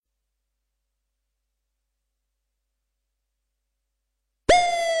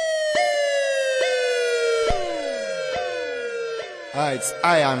It's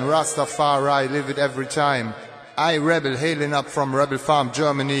Iron Rastafari, live it every time. I rebel, hailing up from Rebel Farm,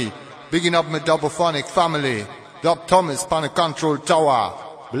 Germany. Bigging up my DUBOPHONIC family. Dub Thomas, Pan Control Tower.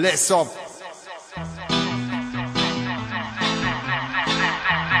 Bless up.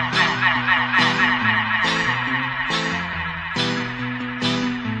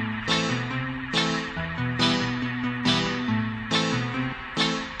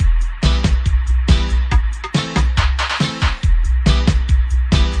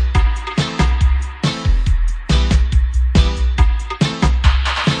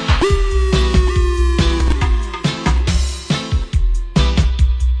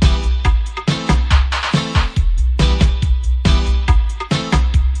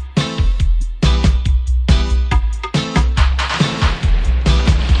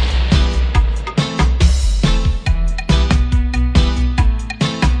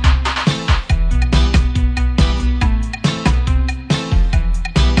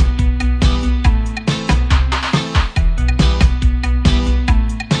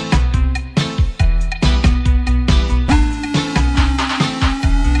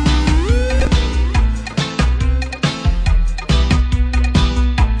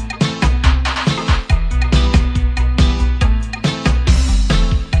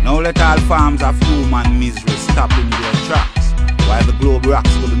 Farms of human misery stopping their tracks, while the globe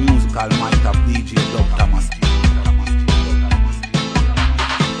rocks with the musical might of DJ Dub Thomas.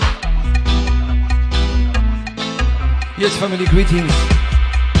 Yes, family, greetings.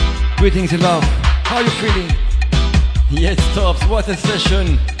 Greetings and love. How are you feeling? Yes, tops. What a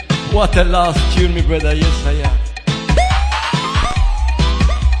session. What a last tune, my brother. Yes, I am.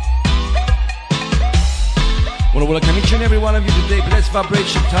 Well, welcome each and every one of you today. Blessed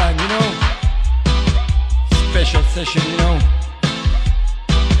vibration time, you know. Special session, you know.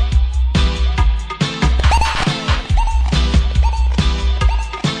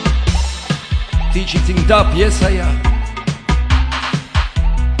 Teaching things up, yes I am.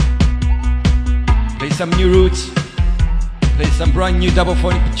 Play some new roots. Play some brand new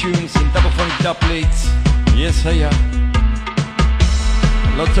DUBOPHONIC tunes and DUBOPHONIC dub plates. Yes I am.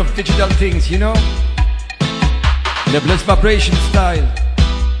 Lots of digital things, you know. In the blessed vibration style.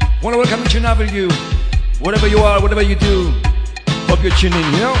 Wanna welcome each and every you. Whatever you are, whatever you do. Hope you're tuning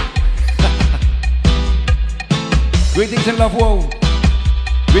in, you know. Greetings and love, whoa.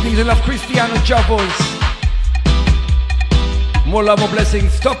 Greetings and love, Cristiano JAH voice. More love, more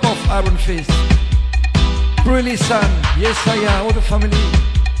blessings. Top of Iron Fist. Brilly Sun. Yes, I am. All the family.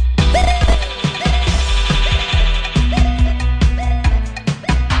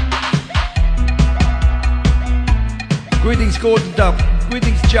 Greetings Golden Dub,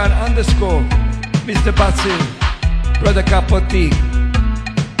 greetings John _ Mr. Basil, Brother Capote.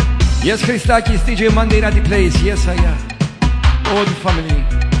 Yes, Christakis, DJ Monday at the place, yes I am. All the family.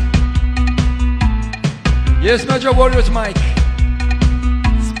 Yes, Major Warriors Mike.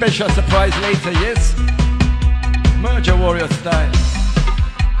 Special surprise later, yes. Major Warrior style.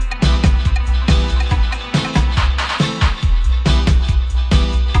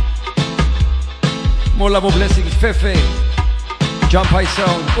 More love, more blessings, Fefe, Jump High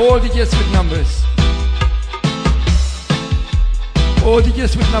Sound, all the yes with numbers. All the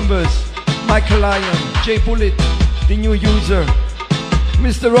yes with numbers. Michael Lyon, J Bullet, the new user.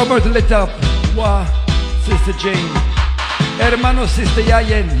 Mr. Robert Let Up, Wah, Sister Jane. Hermano, Sister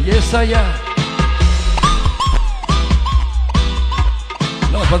Yayen, yes I am.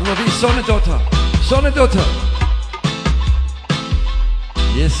 No, but what is son and daughter? Son and daughter.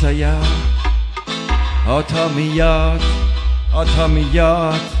 Yes I am. Out of me yard, out of me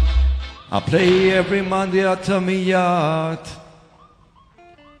yard. I play every Monday out of me yard.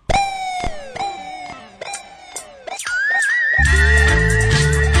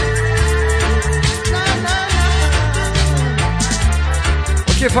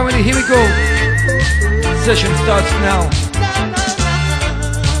 Okay, family, here we go. Session starts now.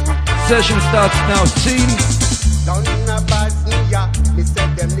 Session starts now. Scene. Down in a Bosnia, me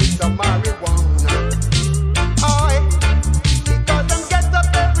said them need some marijuana. Because them get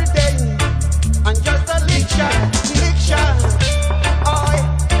up every day and just a lick shot.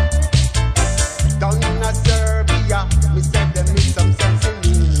 Down in a Serbia, me said them need some sense in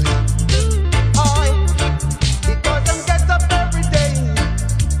me. Because them get up every day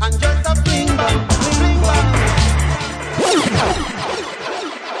and just a fling bang.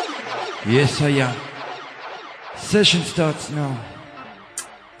 Yes, I am. Session starts now.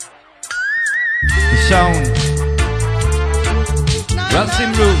 The sound.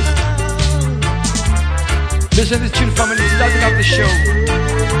 Ransom Room. Listen to this tune, family, starting up the show.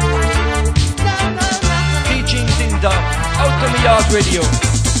 Teachings in Dub, Outta me yard radio.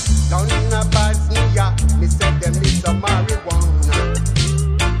 Down in a Bosnia, me said them need some marijuana.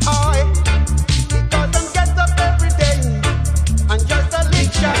 Oi, because them get up every day and just a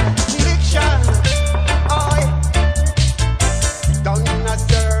lick shot. Oi, down in a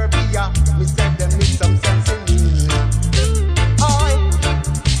Serbia, me said them need some sense in me. Oi,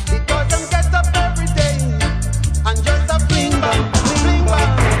 because them get up every day and just a fling bang.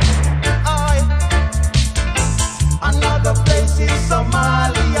 Oi, another place is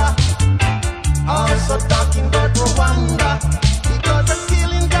Somalia. Also talking about Rwanda, because the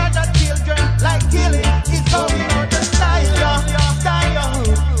killing Gaza children like killing is going out the Zion.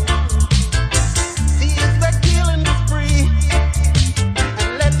 Seize the killing spree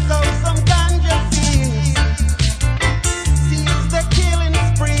and let's go some ganja seeds. Seize the killing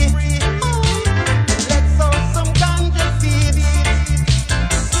spree and let's go some ganja seeds.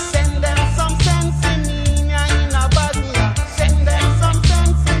 Send them some sense in a Bosnia. Send them some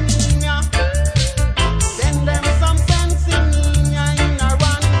sense in Send them some sense in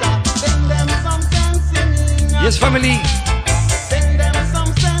Rwanda. Send them some sense in Yes, family. Send them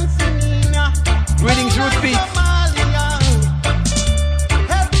some sense in Greetings, Root Beat. Somalia.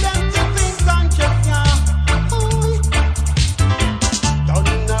 Help them to think conscious, yeah. Down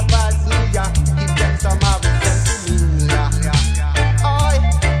in a Bosnia, give them some of the sense in Oi,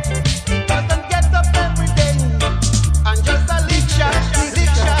 because them get up every day and just a lick shot.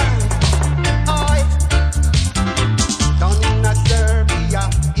 Oi, down in a Serbia,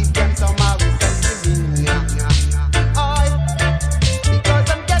 give them some of the sense in Oi, because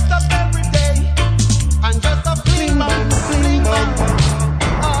them get up every day and just a fling bang.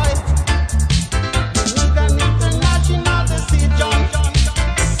 Oi, we need an international decision.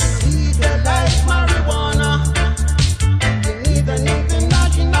 Legalize marijuana. We need an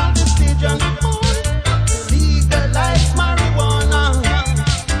international decision. Legalize marijuana.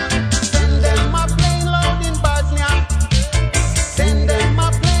 Send them a plane load in Bosnia. Send them a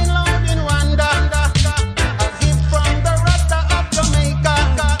plane load in Rwanda. A gift from the Rasta of Jamaica.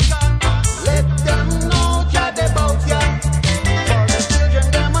 Let them know Jah about ya. For the children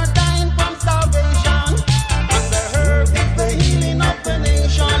them are dying from starvation. And the herb is the healing of the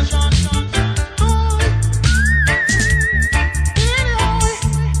nation.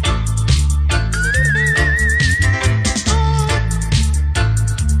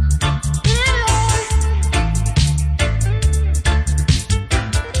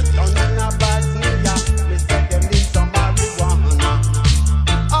 Down in a Bosnia, me said them need some marijuana.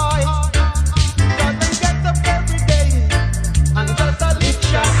 Oi, because them get up every day and just a lick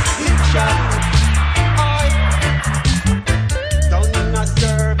shot. Oi, down in a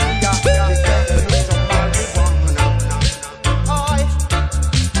Serbia, me said them need some marijuana. Oi,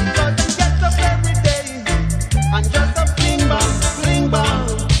 because them get up every day and just a fling bang.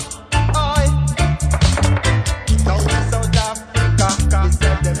 Oi, down in South Africa, me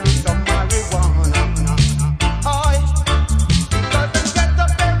said them need some marijuana. Oi, because them get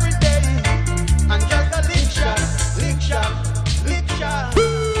up every day and just a lick shot.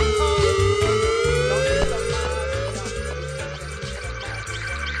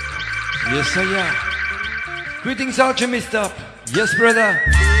 Yes, sir, yeah. Greetings, Alchemist up. Yes, brother.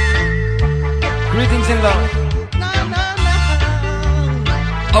 Greetings in love.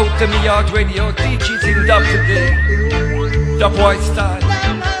 Outta me yard radio. DJs in dub today. Dub white style.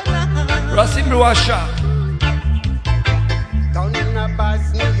 Rasim Ruasha. Down in a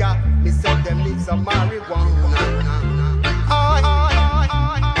Bosnia, me said them need some marijuana.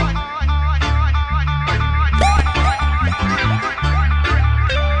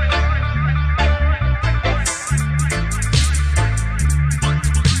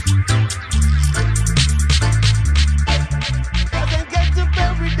 They get up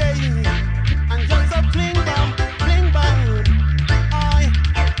every day and just a fling bang. Oi.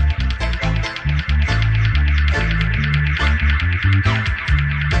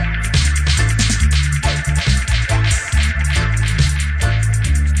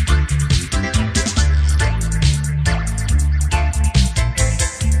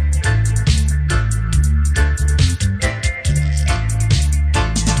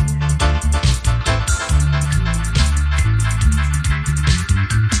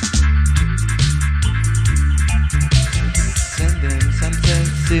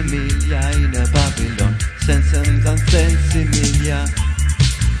 sensimilia in a Babylon. Send them sensimilia.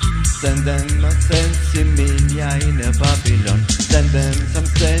 Send them a sensimilia in a Babylon. Send them some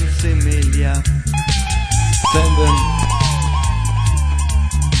sensimilia. Send them.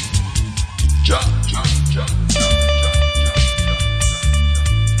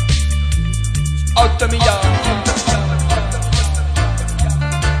 Outta me yard.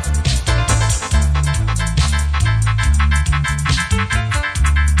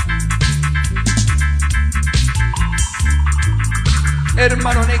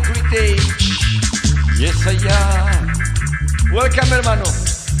 Hermano Negrite. Yes, I am. Welcome, hermano.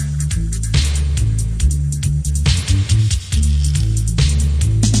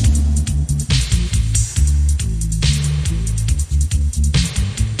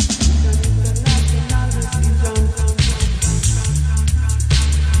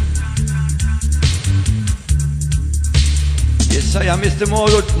 Yes, I am Mr.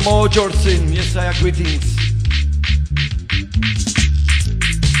 Mo Jordan. Yes, I am. Greetings.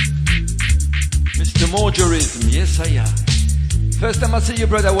 Mr. Mojorism. Yes, I am. First time I see you,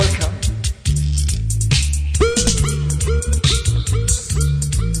 brother. Welcome.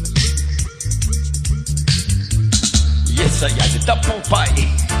 Yes, I am. The top Popeye.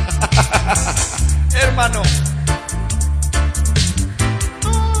 Hermano.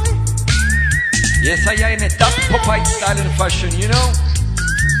 Yes, I am in a top Popeye style and fashion, you know?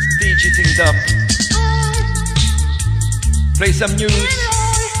 DJ things up. Play some news.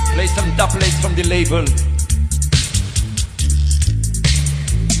 Play some DUBPLATES from the label.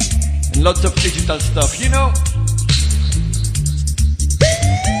 And lots of digital stuff, you know?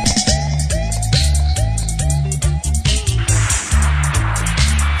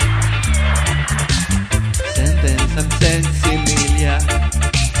 Send them some sensimilia.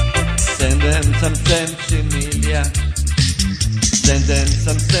 Send them some sensimilia. Send them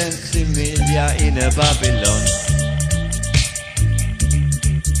some sensimilia in a Babylon.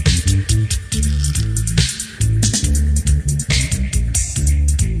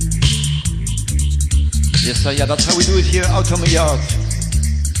 Yes, yeah, that's how we do it here out on the yard.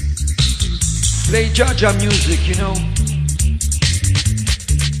 Play JAH music, you know.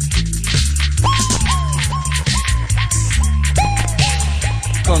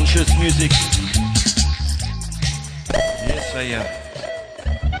 Conscious music. Yes, I am.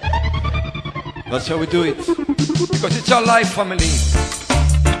 That's how we do it. Because it's our life, family.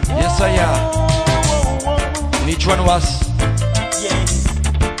 Yes, I am. And each one of us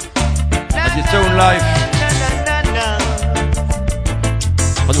has its own life.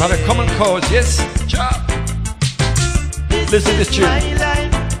 But we have a common cause, yes? JAH. Listen to this tune.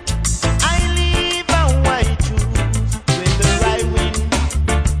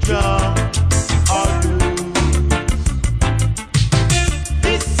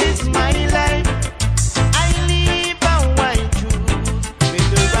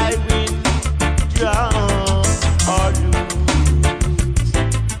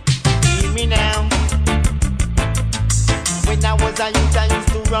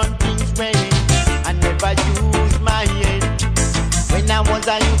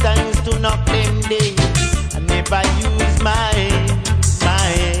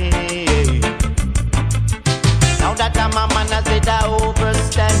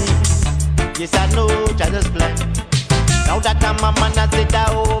 Yes, I know, just blind. Now that I'm a man, I said I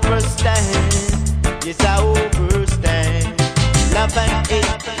overstand. Yes, I overstand. Love and hate.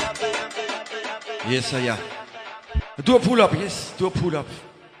 Yes, I am. Do a pull up, yes, do a pull up.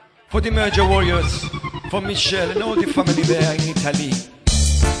 For the Merger Warriors, for Michelle and all the family there in Italy.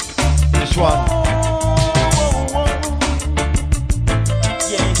 This one.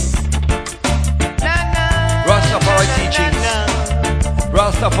 Yes. Rastafari teachings.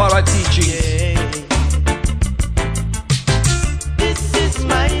 Rastafari teachings. Yeah. This is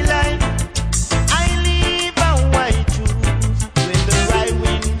my life. I live and I choose. When the right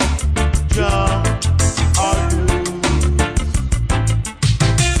wind draw or lose.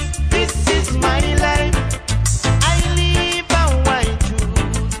 This is my life. I live and I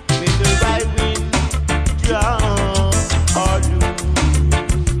choose. When the right wind draw or lose.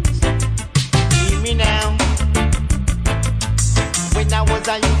 See me now. When I was a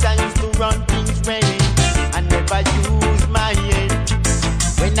youth, I used to run things ready. I never used my head.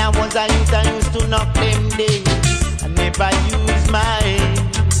 When I was a youth, I used to knock them dead. I never used my head.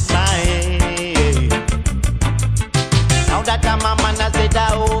 Now that I'm a man, I said I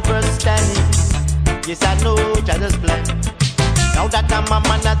overstand. Yes, I know, just blind. Now that I'm a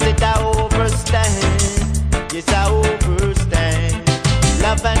man, I said I overstand. Yes, I overstand.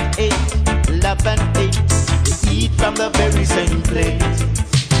 Love and hate, love and hate. They eat from the very same place.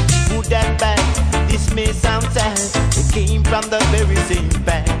 Good and bad, this may sound sad. They came from the very same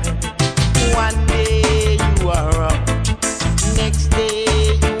bag. One day you are up, next day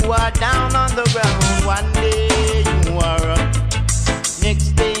you are down on the ground. One day you are up,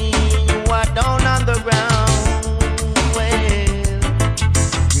 next day you are down on the ground. Well,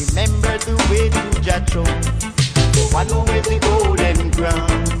 remember the way to Jah throne, the one who is the golden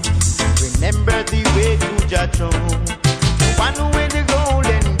ground. Remember the way to Jah throne, the one who is the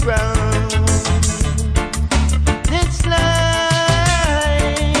golden ground. Let's love.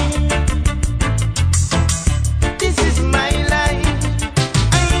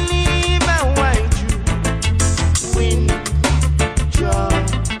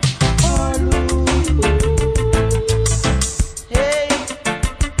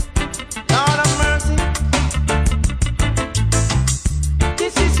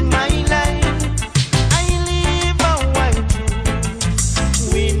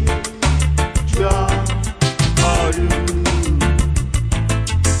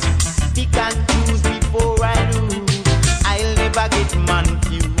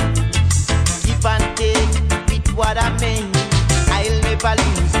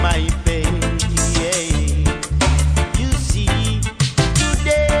 my pain. You see,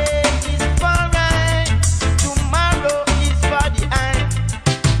 today is for right, tomorrow is for the eye.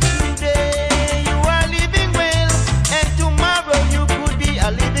 Today you are living well, and tomorrow you could be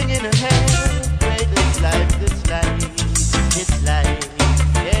a living in a hell. Pray this life, this life, this life.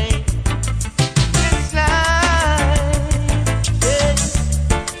 Hey. This life, hey.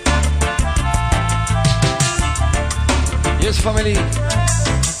 Yes, family.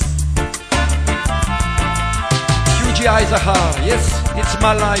 Huge Isaac. Yes, it's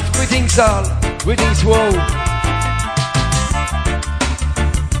my life. Greetings all. Greetings, whoa.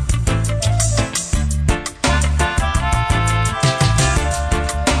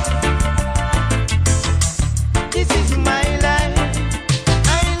 This is my life.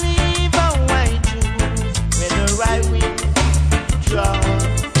 I live a white truth, whether I win, draw,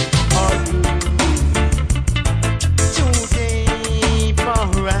 or lose. Today for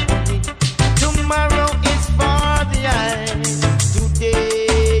right, tomorrow is for the eye.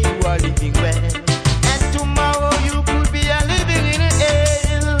 Today you are living well, and tomorrow you could be a living in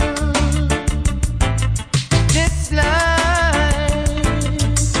hell. This life,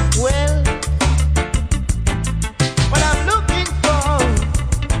 well. What I'm looking for,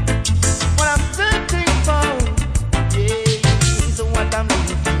 what I'm searching for, yeah, is what I'm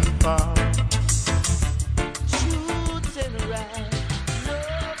looking for. Truth and right,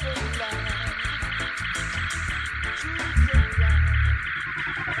 love and light. Truth and right.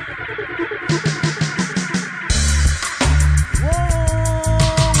 Whoa,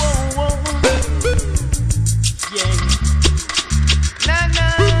 whoa, whoa, yeah. Na na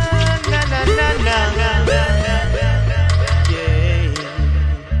na na na na yeah.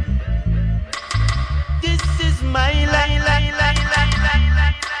 This is my life.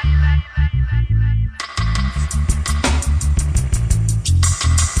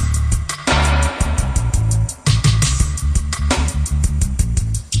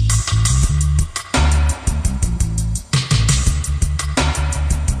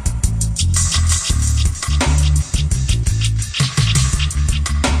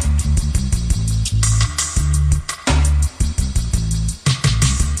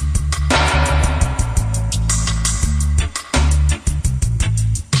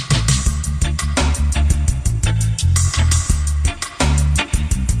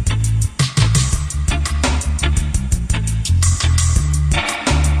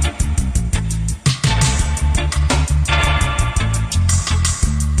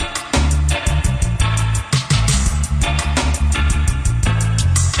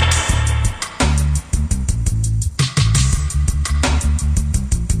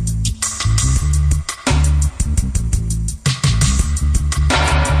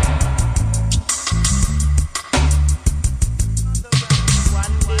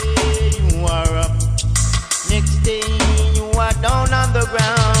 One day you are up, next day you are down on the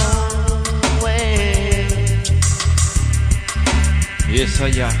ground. Well, Yes, I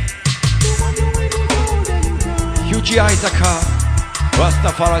am. Huge Isaac.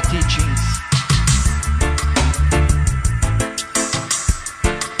 Rastafari teachings.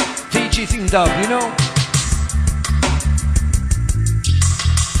 Teachings in dub, you know?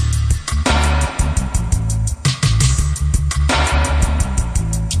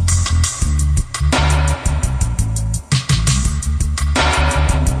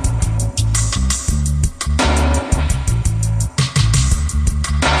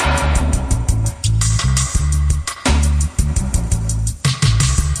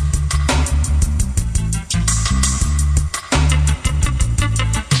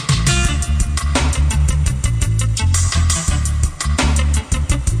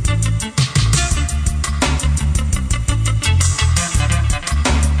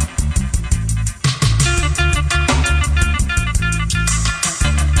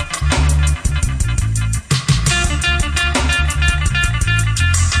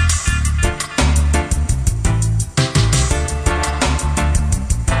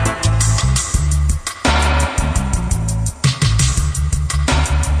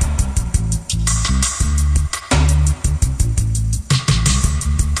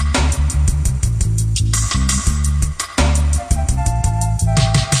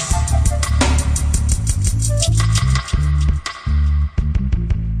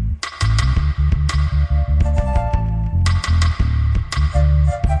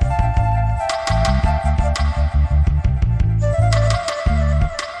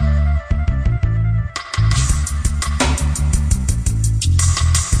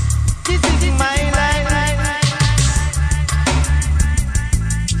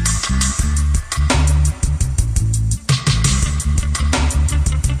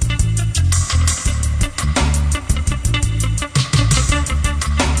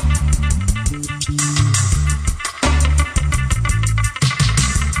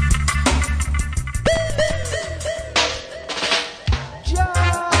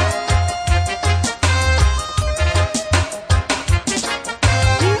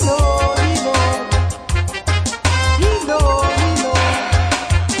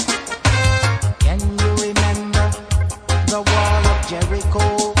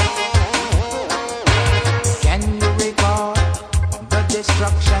 Jericho? Can you recall the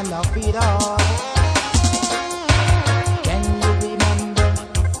destruction of it all? Can you remember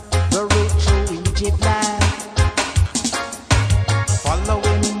the road through Egypt land?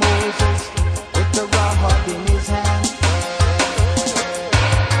 Following Moses with the rod in his hand.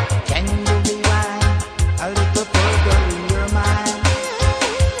 Can you rewind a little further in your mind?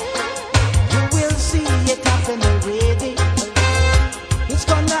 You will see it happen already. It's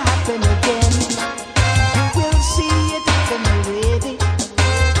gonna happen again. You will see it happen already.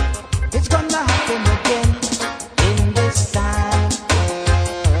 It's gonna happen again in this time.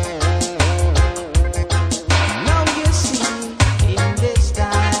 Now you see in this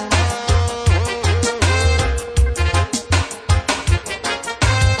time.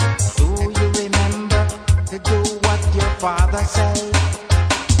 Do you remember to do what your father said?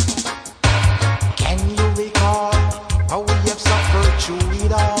 Can you recall how we have suffered through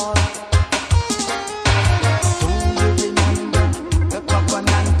it all? Do you remember the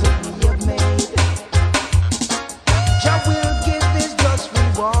covenant that we have made? Jah will give his just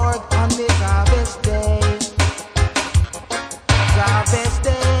reward on this harvest day. Harvest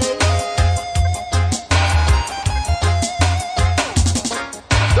day.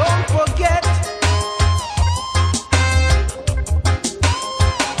 Don't forget.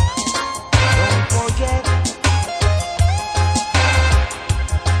 Don't forget.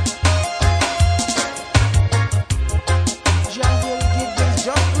 Jah will give his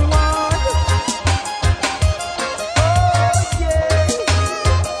just reward. Oh yeah,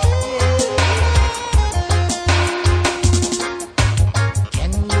 yeah.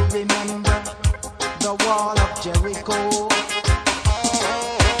 Can you remember the wall of Jericho?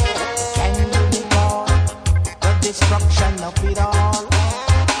 Can you recall the destruction of it all?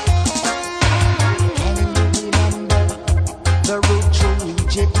 Can you remember the route through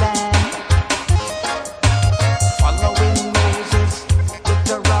Egypt land? Following Moses with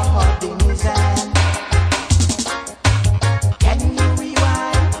the rod in his hand. Can you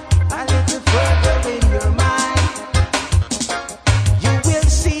rewind a little further in your mind? You will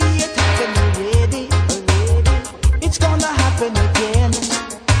see it happen already. It's gonna happen again.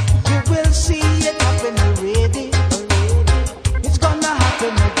 You will see it happen already. It's gonna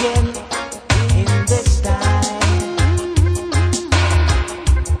happen again in this time.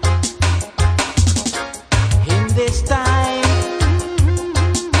 In this time.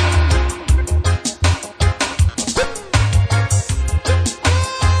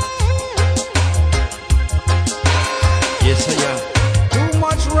 Yes, I am. Too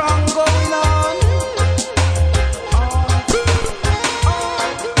much wrong going on.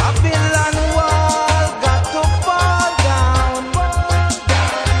 Babylon wall got to fall down.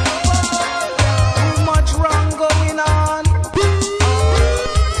 Too much wrong going on.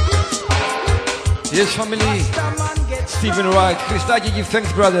 Yes, family. Stephen Wright. Christa, I give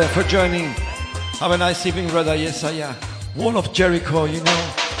thanks, brother, for joining. Have a nice evening, brother. Yes, I am. Wall of Jericho, you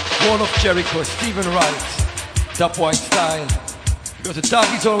know. Wall of Jericho. Stephen Wright. Top white style. Because the dog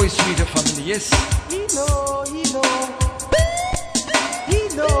is always sweeter, family. Yes. He know, he know. He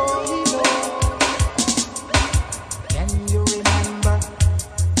know, he know. Can you remember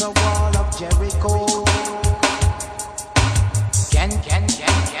the wall of Jericho? Can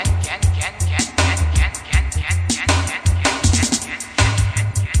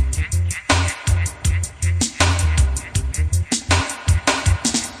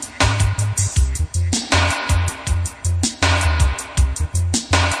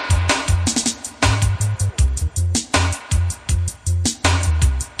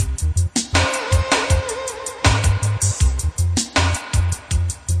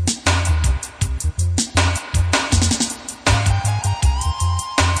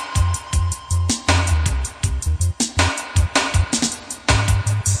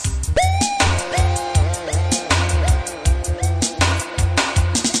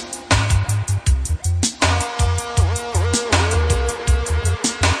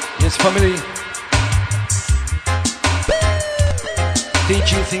family.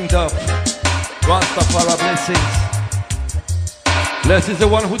 Teaching things up. Rastafari blessings. Blessed is the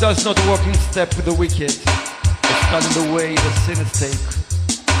one who does not walk in step with the wicked, or stand in the way the sinners take,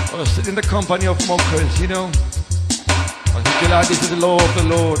 or sit in the company of mockers, you know. But who delights in the law of the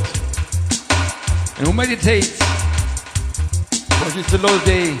Lord, and who meditates, watches the Lord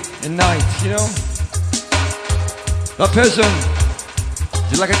day and night, you know. That person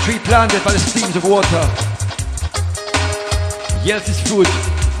is like a tree planted by the streams of water. Yields his fruit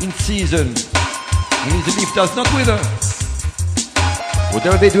in season, and his leaf does not wither.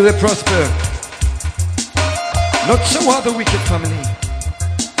 Whatever they do, they prosper. Not so are the wicked, family.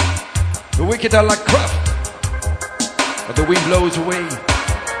 wicked are like crap, but the wind blows away.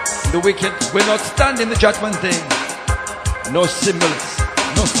 The wicked will not stand in the judgment day. No symbols,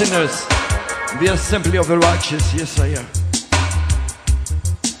 no sinners, the assembly of the righteous. Yes, I am.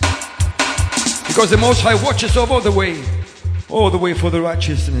 Because the Most High watches over all the way for the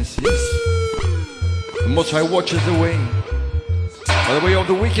righteousness. Yes, the Most High watches the way, but the way of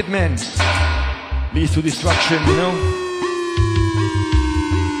the wicked men leads to destruction. You know.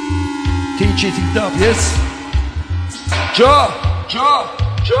 Teach it up. Yes. JAH.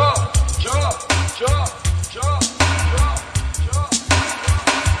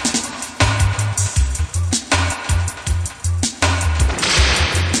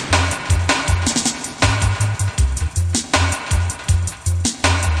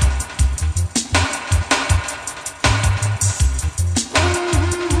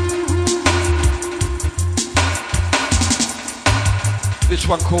 This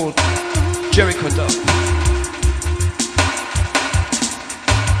one called Jericho Dub.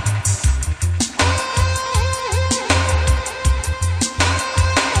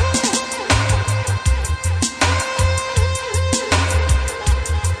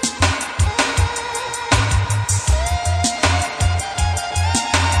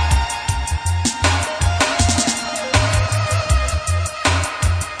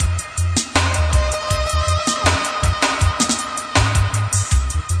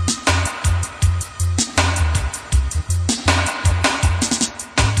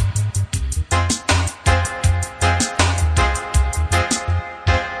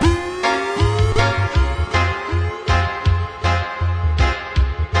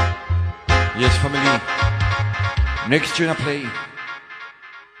 Next tune I play,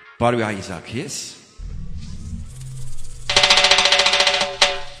 Barry Isaac, yes?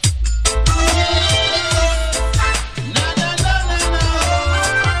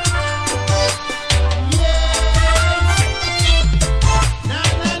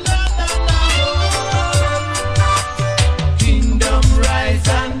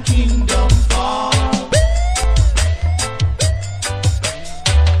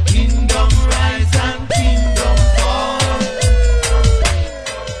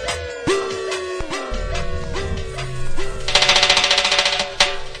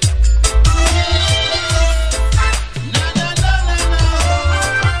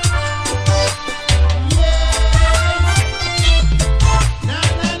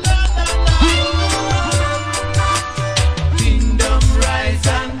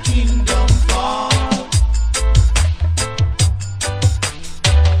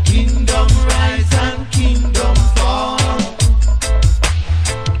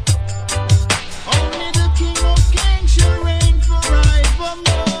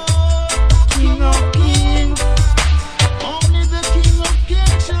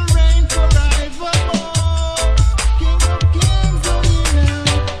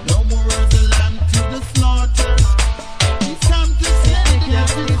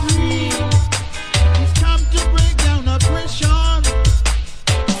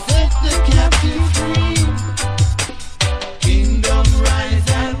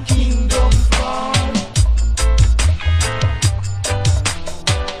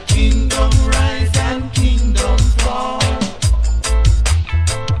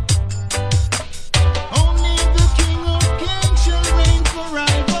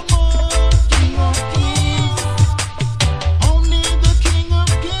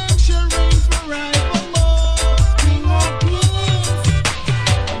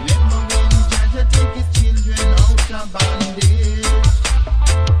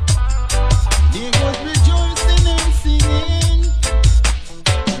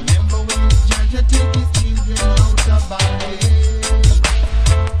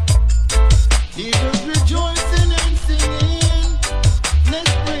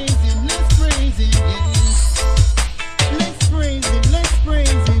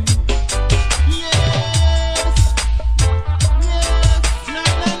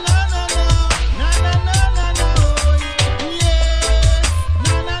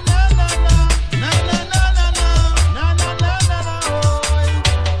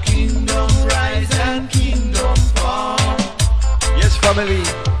 family.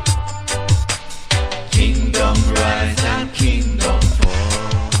 Kingdom rise and kingdom fall.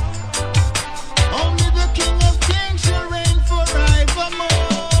 Only the King of Kings shall reign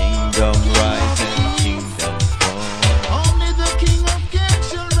forevermore. Kingdom rise and kingdom fall. Only the King of Kings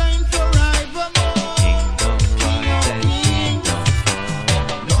shall reign forevermore. Kingdom rise and kingdom fall.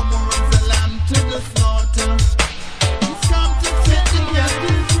 No more is a lamb to the slaughter. He's come to set the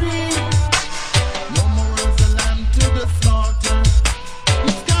captives free. No more is a lamb to the slaughter.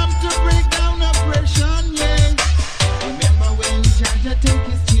 He's come to break down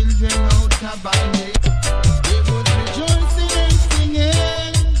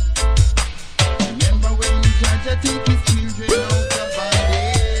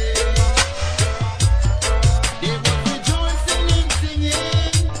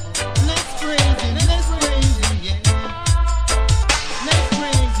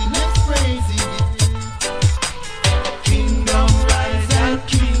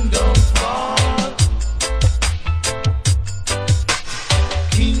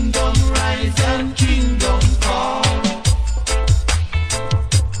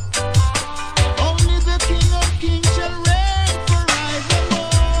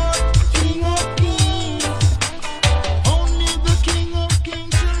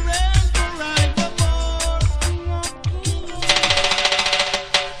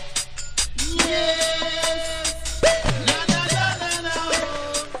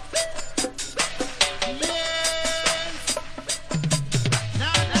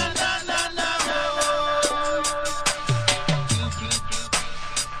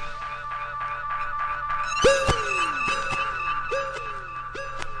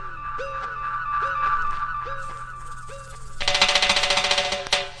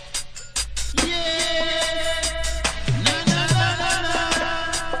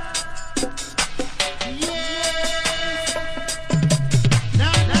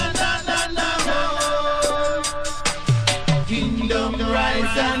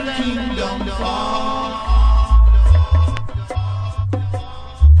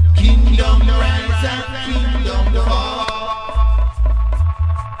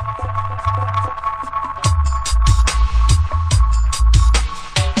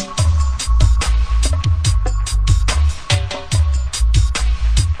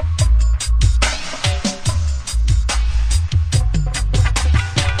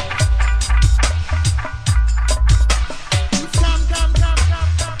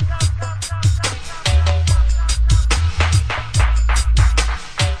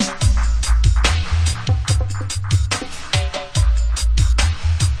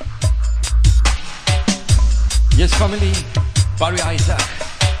Yes, family, Barry Isaac,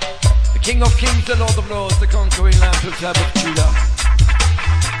 the King of Kings, the Lord of Lords, the conquering Lamb to the tribe of Judah.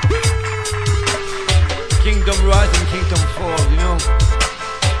 Kingdom rising, kingdom fall, you know.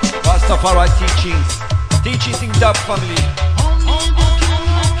 Rastafari teachings in Dub family.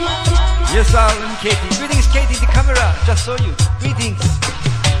 Yes, sir, and Katie. Greetings, Katie, the camera, just saw you. Greetings.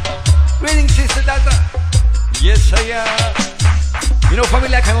 Greetings, Sister Data. Yes, I am. You know,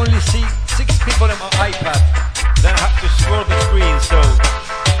 family, I can only see 6 people on my iPad. Then I have to scroll the screen, so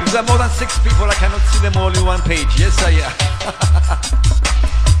if there are more than 6 people, I cannot see them all in one page. Yes, I am.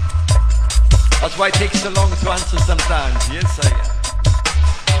 That's why it takes so long to answer sometimes. Yes, I am.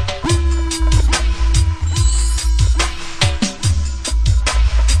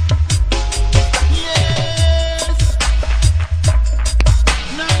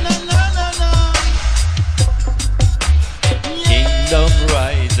 Kingdom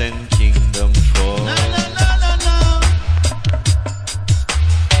rise and kingdom fall.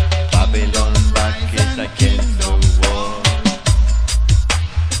 Babylon back is against the wall.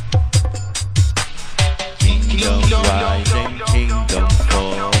 Kingdom rise and kingdom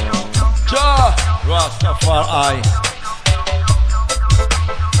fall. JAH Rastafari.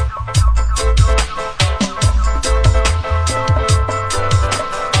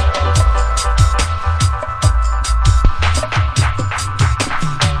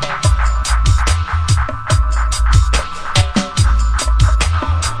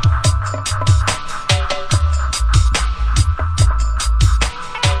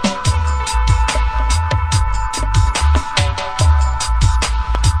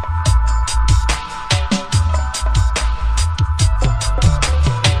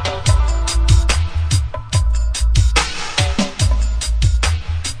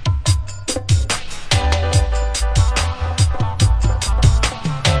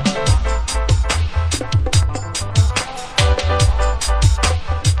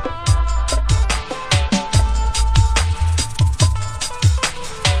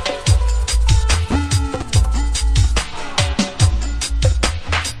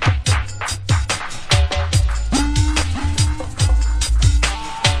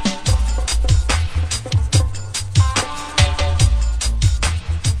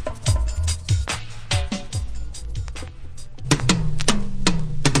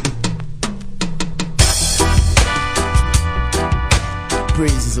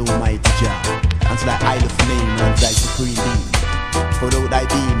 Praises Almighty Jah, unto thy Isle of Name and thy supreme being. For without thy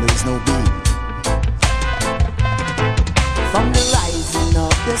being there is no being. From the rising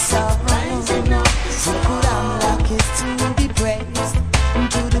of the sun, so good and luck is to be praised.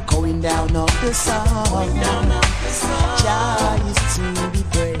 To the going down of the sun, Jah is to be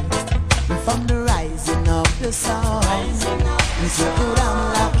praised. From the rising of the sun, so good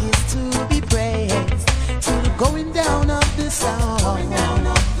and luck is to be praised. To the going down of the sun,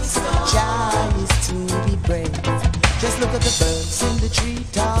 Jah is to be praised. Just look at the birds in the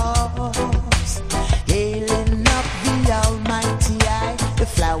treetops, hailing up the Almighty Eye. The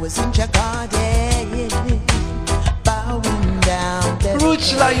flowers in your garden, bowing down their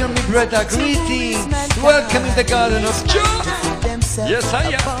Roots Lion, my brother, greetings. Welcome in the garden of JAH. Yes,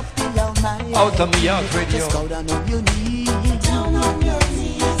 I am. Outta Me Out Radio. Just go down on your knees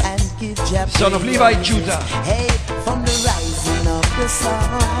and give Jah Son of Levi, Judah. Hey, from the rising of the sun,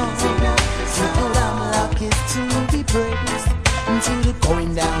 people I'm lucky to be praised. To the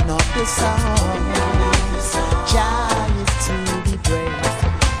going down of the sun, Jah is to be praised.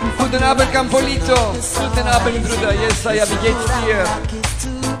 Guten Abend, Campolito. Guten Abend, Bruder. Yes, I am. Wie geht's dir?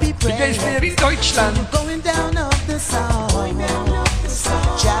 Wie geht's dir in Deutschland? Going down of the sun,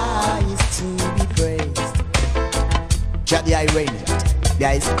 Jah is to be praised. Jah the eye reigneth, the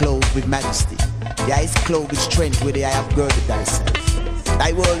eye is clothed with majesty, the eye is clothed with strength where the eye have girded thyself.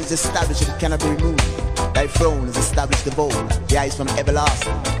 Thy word is established, it cannot be removed. Thy throne is established of old, the eye is from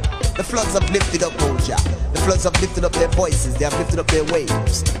everlasting. The floods have lifted up, O Jah. The floods have lifted up their voices, they have lifted up their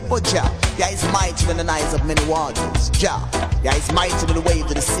waves. But Jah, the eye is mightier than the eyes of many waters. Jah, the eye is mightier than the waves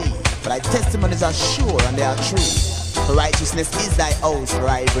of the sea. For thy testimonies are sure and they are true. For righteousness is thy house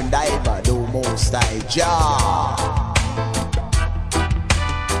forever and ever, thou most high Jah.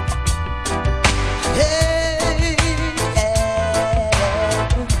 Hey,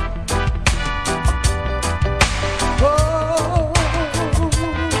 oh,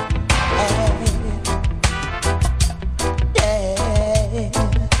 yeah.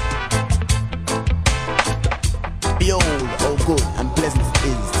 Behold, how good and pleasant it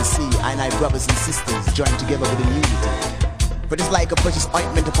is to see I and I brothers and sisters joined together with in unity. For it is like a precious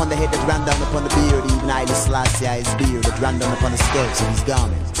ointment upon the head that ran down upon the beard, even Haile Selassie his beard that ran down upon the skirts of his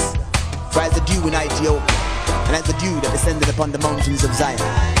garments. For as the dew in Ethiopia, and as the dew that descended upon the mountains of Zion.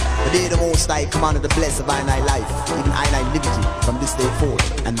 The day the Most High commanded the bless of I life, even I liberty, from this day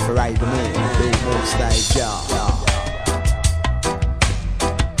forth, and forevermore, the Most High Jah.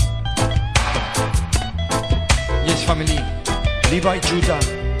 Yes, family, Levi Judah,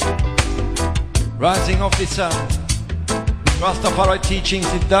 rising of the sun, Rastafari teachings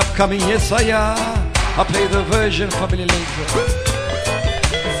in the upcoming, yes I am. I'll play the version, family, later.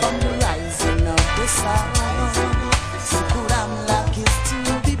 From the rising of the sun, Sukuram Lak is to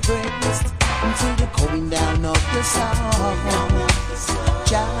be praised, until the going down of the sun,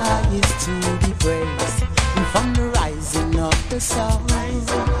 Jah is to be praised. And from the rising of the sun,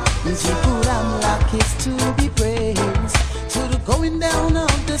 Sukuram Lak is to be praised, to the going down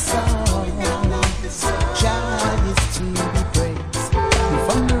of the sun, Jah is to be praised. And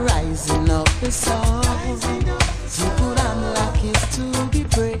from the rising of the sun, Sukuram Lak is to be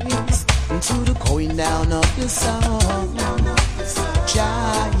praised, and to the going down of the sun,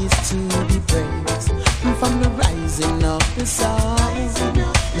 Jah is to be praised. And from the rising of the sun,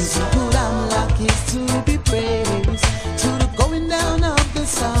 Sukuram Lak is to be praised, to the going down of the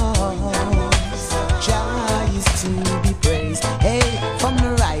sun, Jah is to be praised. Hey, from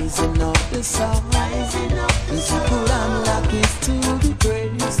the rising of the sun, Sukuram Lak is to be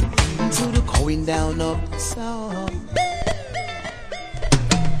praised, and to the going down of the sun.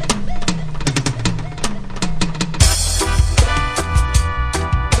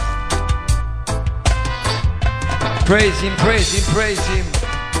 Praise him, praise him, praise him.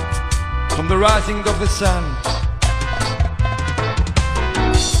 From the rising of the sun.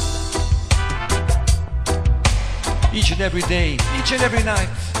 Each and every day, each and every night.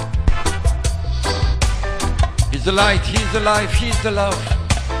 He's the light, he's the life, he's the love.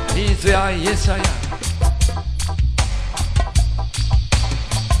 He's the I, yes I am.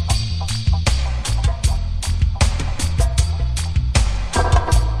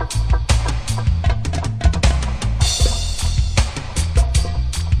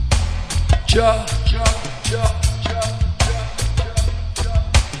 Jah, Jah, Jah, Jah,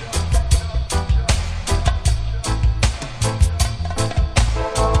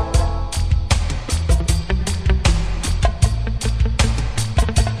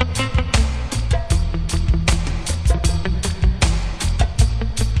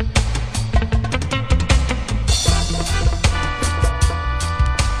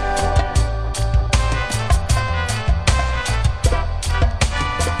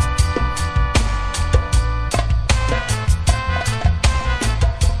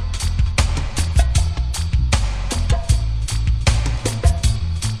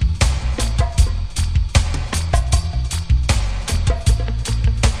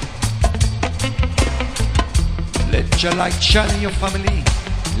 Let your light shine in your family.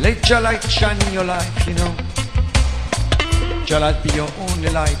 Let your light shine in your life, you know. Your light be your only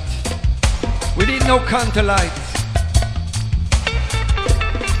light. We need no counter light.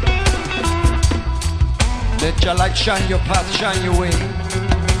 Let your light shine your path, shine your way.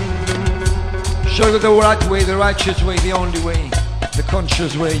 Show you the right way, the righteous way, the only way, the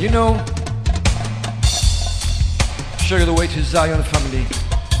conscious way, you know. Show you the way to Zion, family.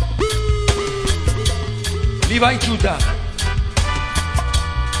 Levi Judah.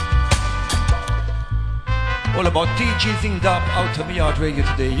 All about DJs in dub out of Yard Radio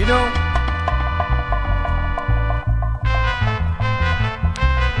today, you know.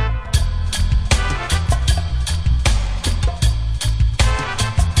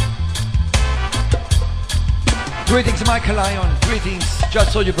 Greetings, Michael Lyon. Greetings,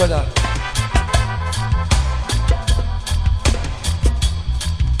 just saw you, brother.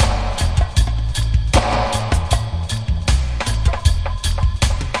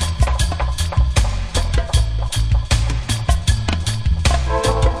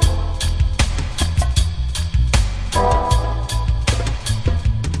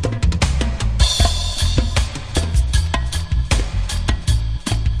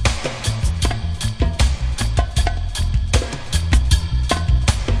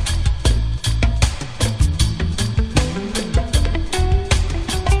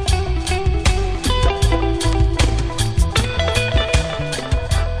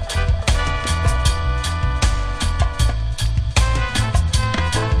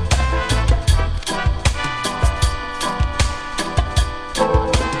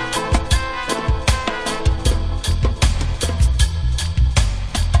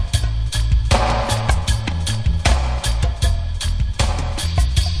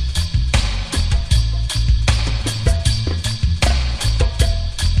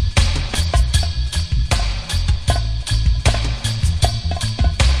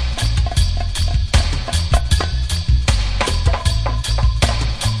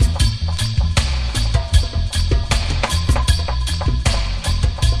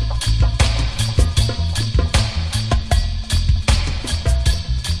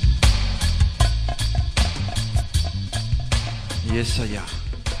 Yes, yeah.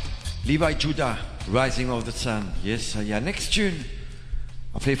 Levi Judah, Rising of the Sun. Yes, yeah. Next tune,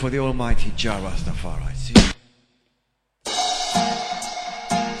 I play for the Almighty JAH Rastafari. See?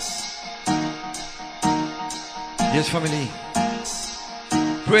 Yes, family.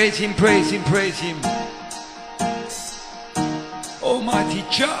 Praise him, praise him, praise him. Almighty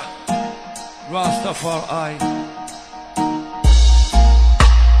JAH Rastafari.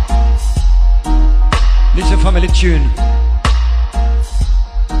 Listen, family tune.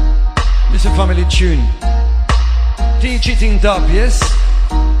 Listen, family tune. Teaching dub, yes?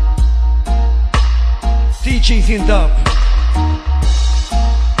 Teaching dub.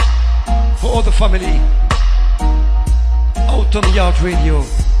 For all the family. Out on the Yard Radio.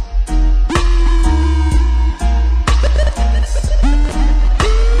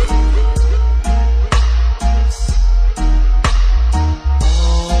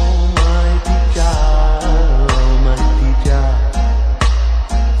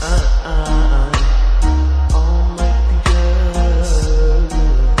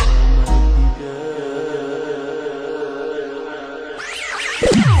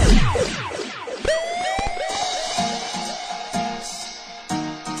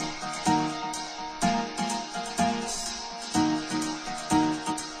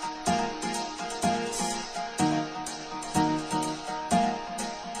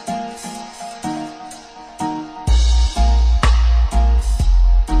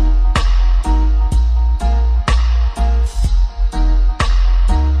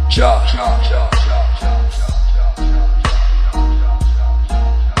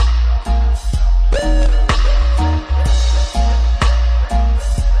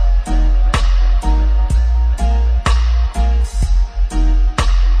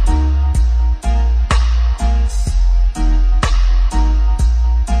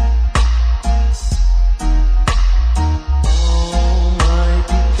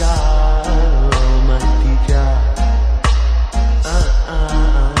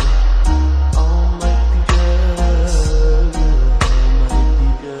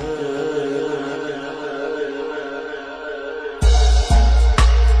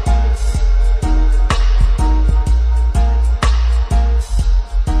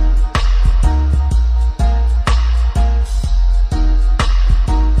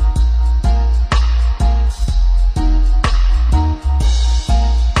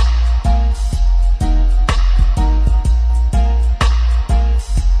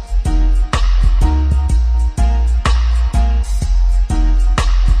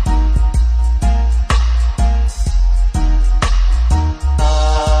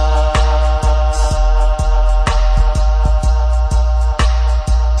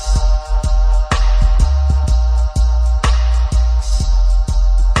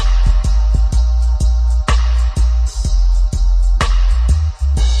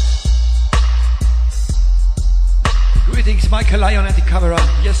 Lion at the camera.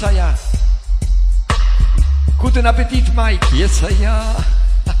 Yes, I am. Guten Appetit, Mike. Yes, I am.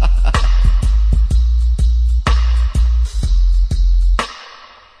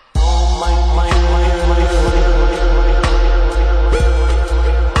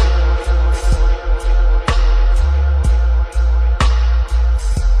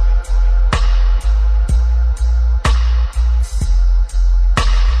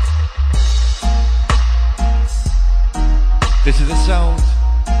 This is the sound.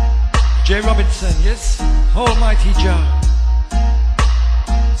 J. Robinson, yes? Almighty JAH.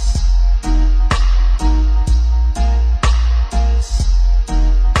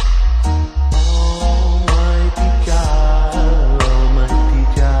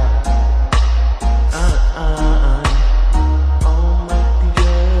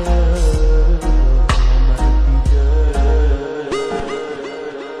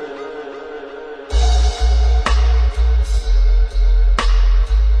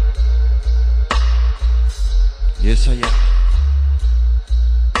 Yes, I am.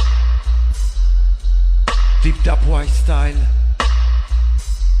 Deep dub white style.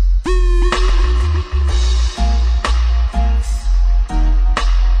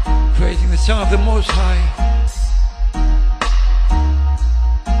 Praising the Son of the Most High.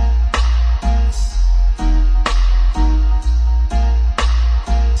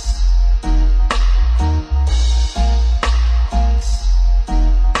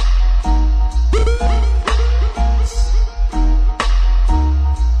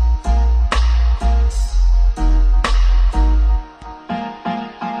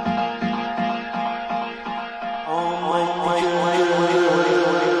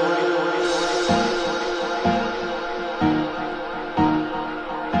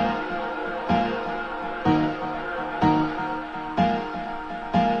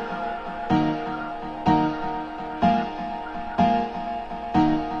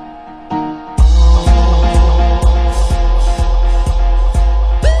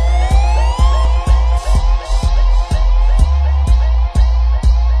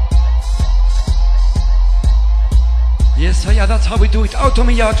 how we do it. Out on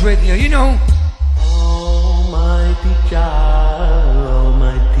my yard radio, you know. Almighty Jah,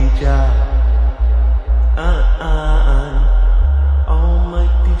 Almighty Jah,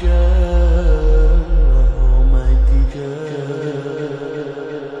 Almighty Jah, Almighty Jah.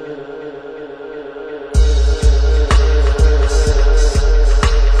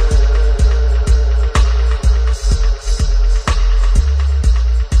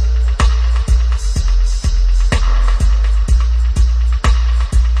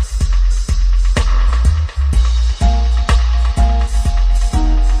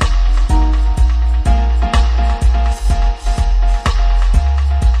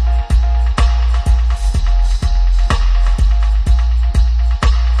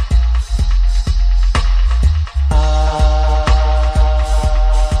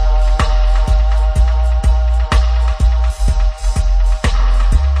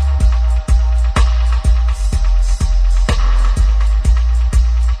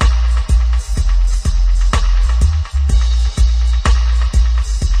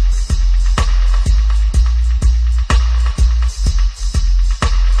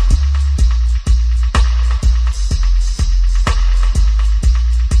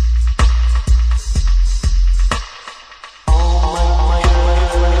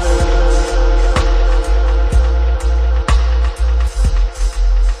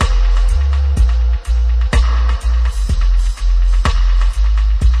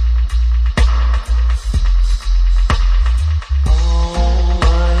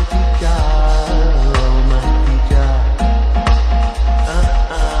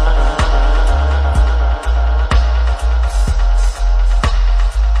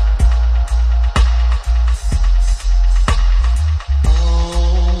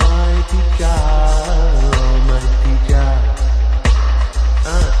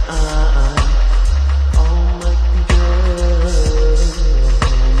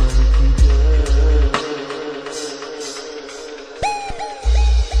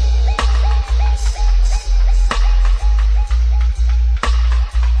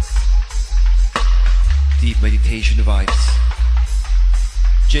 Meditation vibes.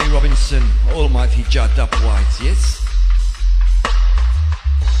 J. Robinson, Almighty Jah DUBPLATES, yes?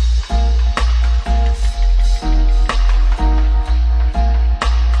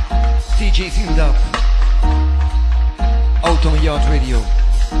 DJs in dub. Out on Yard Radio.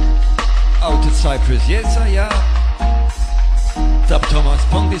 Out at Cyprus, yes, yeah. Dub Thomas,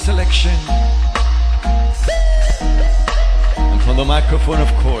 Pondy selection. And from the microphone,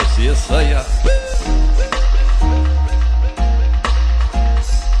 of course, yes, yeah.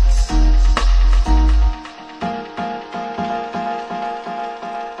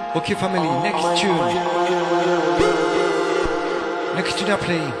 Okay, family, next tune. Next tune I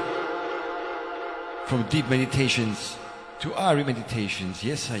play from deep meditations to Ari meditations.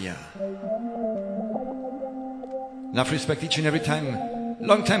 Yes, I am. Enough respect each and every time.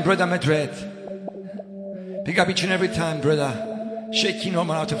 Long time, brother Madrid. Big up each and every time, brother. Shaky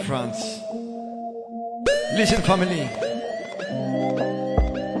Norman out of France. Listen, family.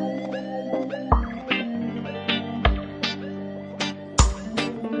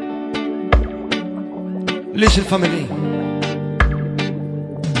 Listen, family.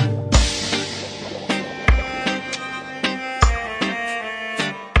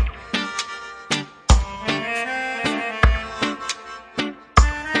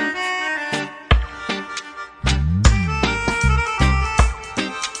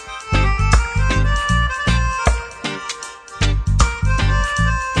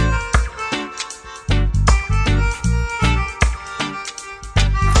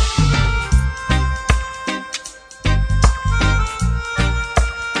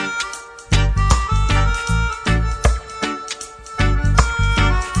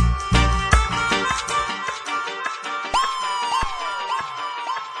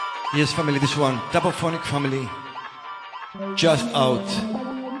 Yes, family, this one, DUBOPHONIC family. Just out.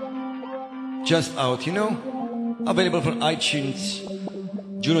 Just out, you know? Available from iTunes,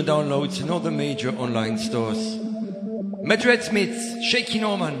 Juno downloads, and all the major online stores. Madrid Smiths, Shaky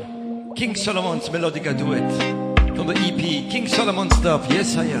Norman, King Solomon's Melodica duet. From the EP, King Solomon stuff,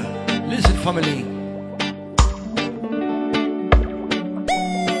 yes, I am. Listen, family.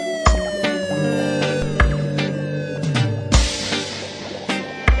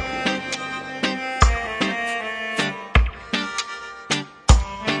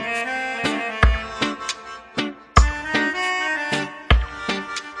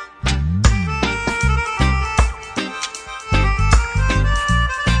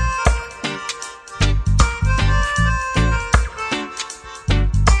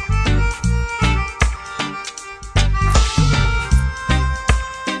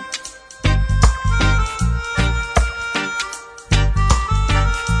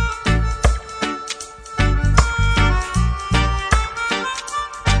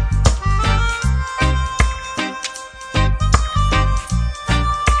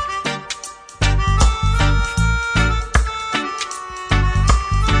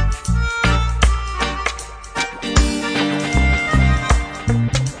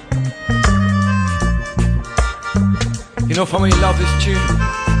 You know, family love this tune.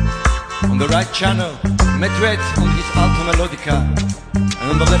 On the right channel, Medred on his alto melodica.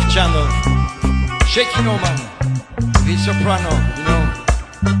 And on the left channel, Shaky Norman, his soprano, you know.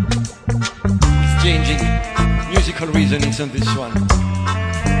 It's changing musical reasonings on this one.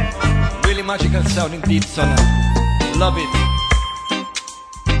 Really magical sound indeed, Sona. Love it.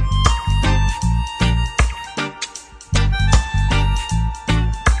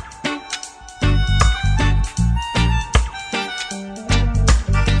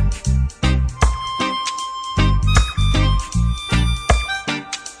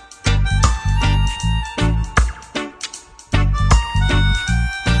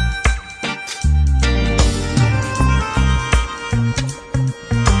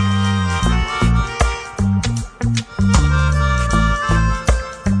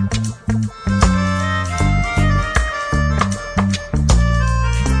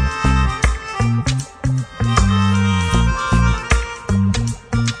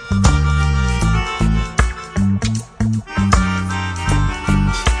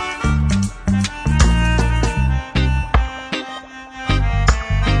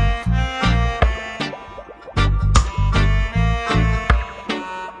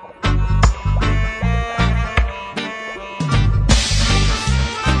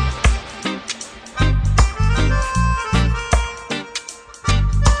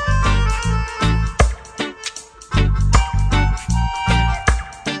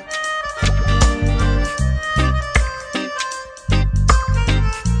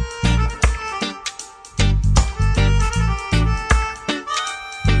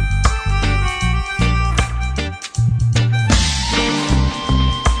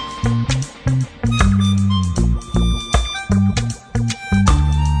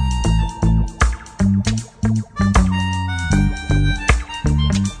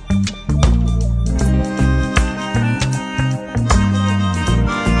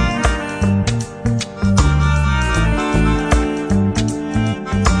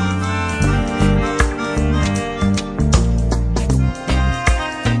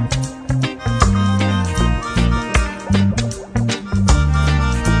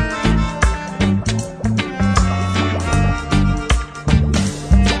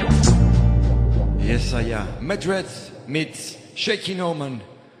 Medred meets Shaky Norman,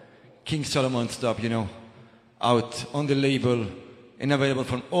 King Solomon's dub, you know, out on the label and available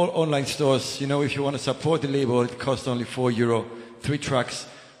from all online stores. You know, if you want to support the label, it costs only €4. 3 tracks,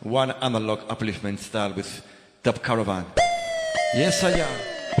 1 analog upliftment style with Dub Caravan. Yes, I am.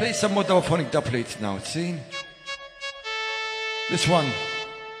 Play some more DUBOPHONIC dub plates now, see? This one.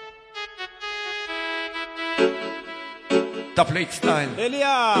 Dub plate style.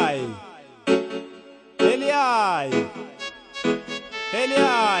 Eli! Eli!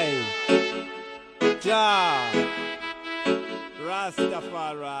 Eli! JAH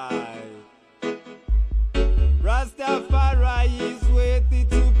Rastafari. Rastafari is worthy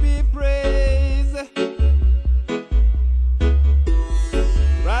to be praised.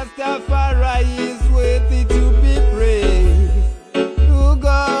 Rastafari is worthy to be praised. Oh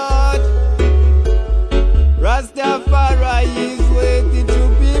God, Rastafari is worthy to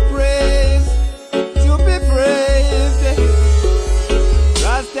be praised. To be praised.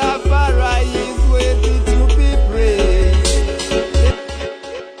 Rastafari is worthy to be praised.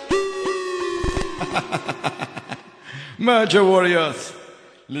 Merger warriors,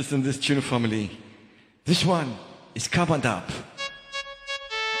 listen to this tune, family. This one is Carbon Dub.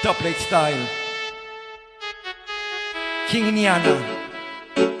 Dub plate style. King Niana.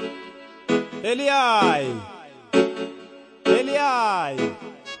 Eli! Eli!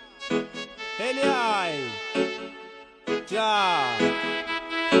 Eli! JAH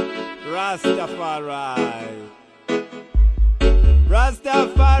Rastafari.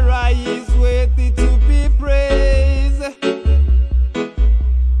 Rastafari is worthy to be praised.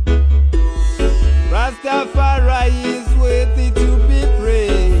 Rastafari is worthy to be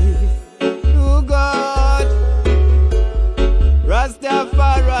praised. Oh God,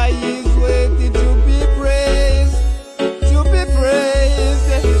 Rastafari is worthy to be praised. To be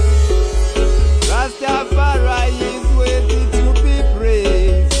praised. Rastafari is worthy to be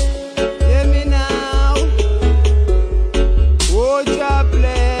praised. Hear me now. Oh, Jah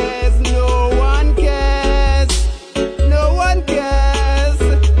bless, no one cares. No one cares.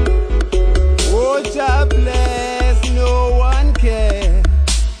 Oh, Jah bless, no one cares.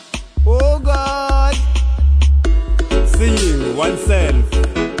 Oh God. Seeing oneself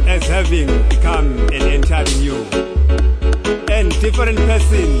as having become an entirely new and different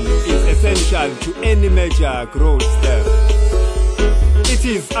person is essential to any major growth step. It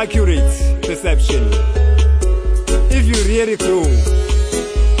is accurate perception If you really grow,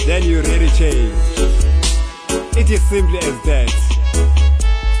 then you really change. It is simply as that.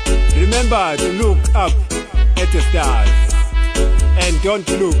 Remember to look up at the stars and don't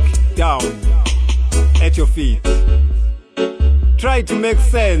look down at your feet. Try to make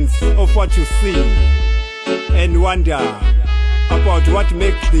sense of what you see and wonder about what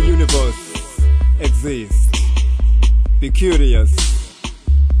makes the universe exist. Be curious.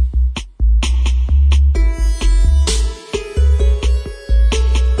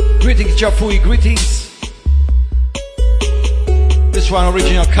 Greetings, Jafui, greetings. This one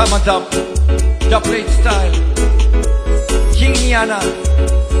original, come on top, DUBPLATES style. King Niana,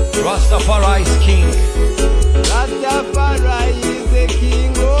 Rastafari is king. Rastafari is the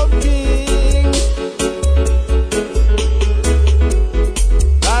king of kings.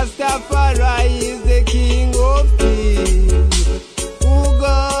 Rastafari is the king of kings. Oh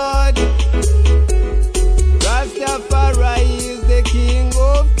God. Rastafari is the king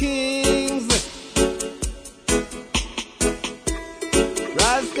of kings.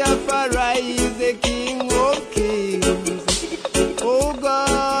 Rastafari is the king of kings. Oh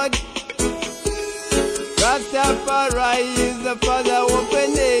God. Rastafari is the father of a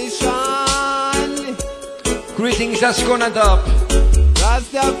nation. Greetings, Ascona Dub.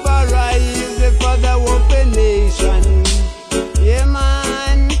 Rastafari is the father of a nation. Yeah,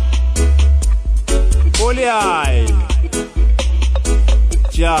 man. Holy I,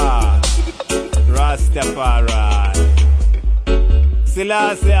 JAH, Rastafari.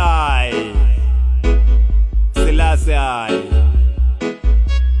 Selassie I, Selassie I.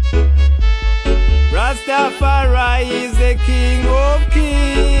 Rastafari is the king of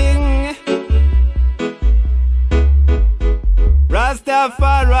kings.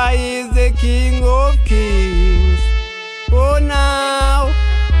 Rastafari is the king of kings. Oh now.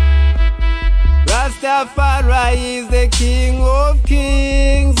 Rastafari is the king of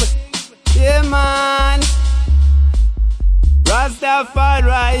kings. Yeah man.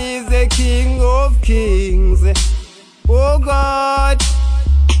 Rastafari is the king of kings. Oh God.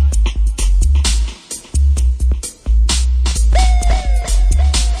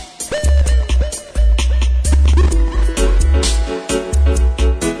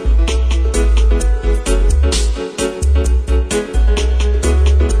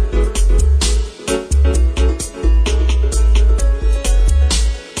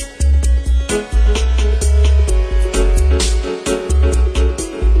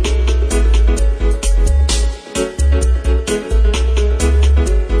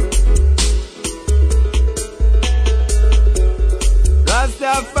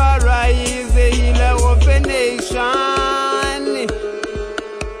 Rastafari is the healer of a nation.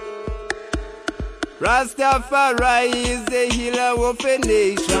 Rastafari is the healer of a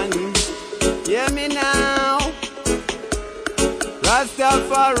nation. Hear me now.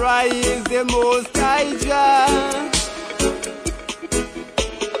 Rastafari is the most high Jah.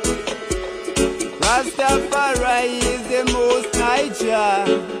 Rastafari is the most high Jah.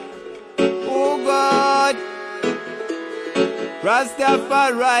 Oh God.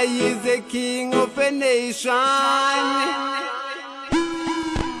 Rastafari is the king of a nation.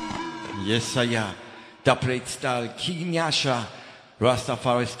 Yes, I am. DUBPLATES style, King Nyasha,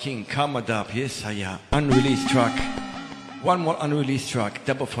 Rastafari is king, come up. Yes, I am. Unreleased track. One more unreleased track,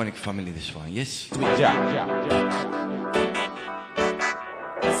 DUBOPHONIC family, this one, yes? With JAH.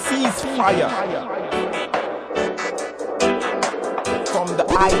 Ceasefire from the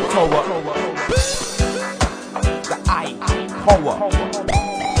eye tower. The eye power.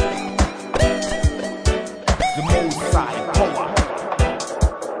 The most high power.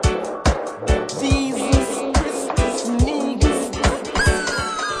 Jesus Christus needs.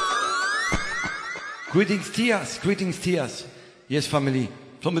 Greetings, tears. Yes, family,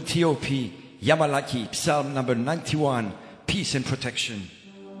 from the TOP, Yamalaki, Psalm number 91, peace and protection.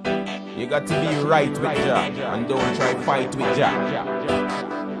 You got to be right with JAH and don't try fight with JAH.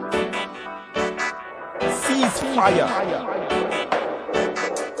 Ceasefire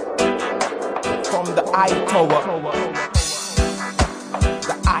from the eye tower.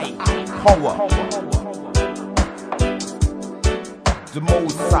 The eye power. The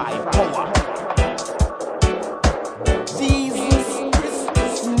most high power. Jesus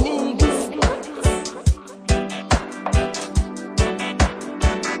Christus needs.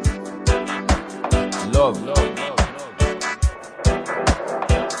 Love.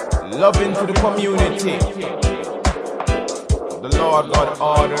 Love into the community. The Lord God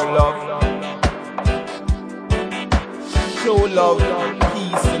order love. Show love,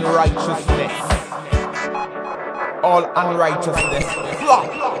 peace and righteousness. All unrighteousness flop.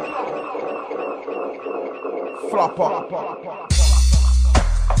 Flopper.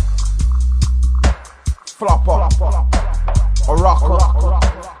 Flopper. A rocker.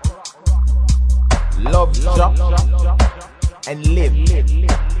 Love Jah and live.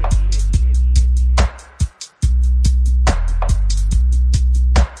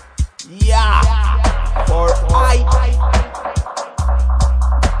 Yeah. For I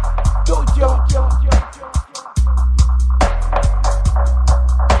do Jah.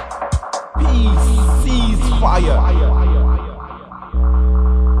 Peace, cease fire.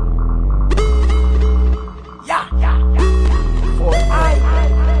 Yeah. For I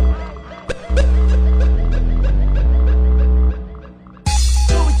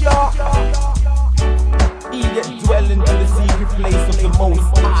do Jah. He that dwell into the secret place of the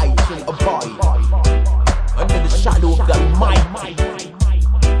Most High shall abide under the shadow of the Almighty.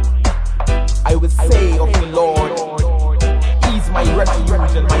 I will say of the Lord, He's my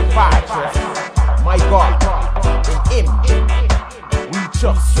refuge and my fortress, my God. In Him we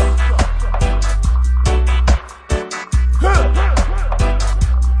trust.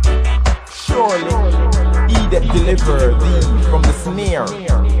 Surely He that deliver thee from the snare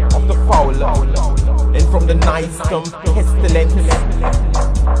of the fowler and from the noisome pestilence.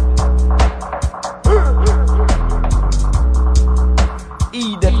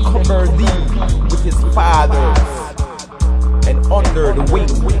 He that cover thee with his fathers, and under the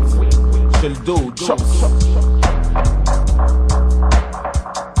wing shall do trust,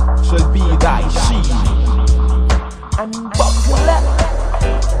 shall be thy shield and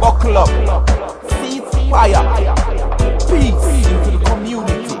buckle up, cease fire, peace into the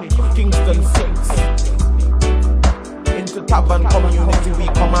community of Kingston 6. Into Tavern community we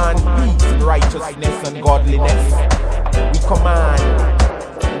command peace and righteousness and godliness. We command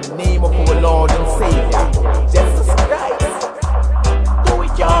in the name of our Lord and Savior, Jesus Christ. Do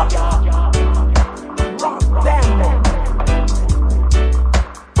it, y'all. Rock them.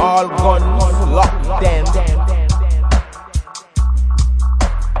 All guns, lock them.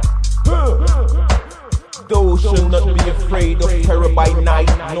 Thou shalt not be afraid of terror by night,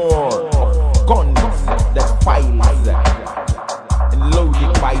 nor of guns that files and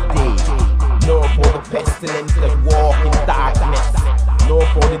loaded by day, nor for the pestilence that walk in darkness, nor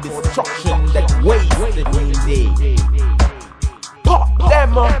for the destruction that wastes in day. Pop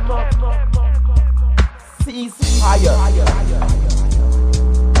them up. Cease fire.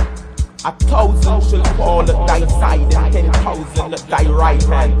 1,000 shall fall at thy side and 10,000 at thy right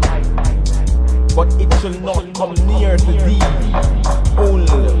hand, but it shall not come near to thee.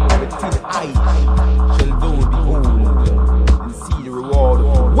 Only within eyes shall thou behold and see the reward of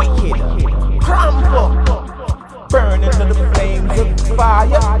the wicked. Trample, burn into the flames of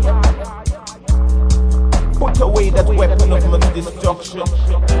fire. Put away that weapon of my destruction.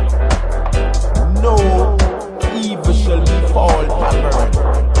 No evil shall befall Tavern.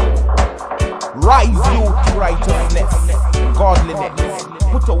 Rise you to righteousness, godliness.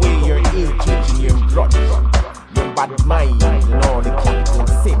 Put away your hatred and your grudge, your bad mind and all the capital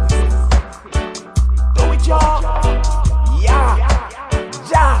sins. Do it, y'all. Yeah.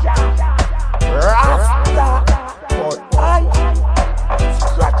 Jah. Rasta. For I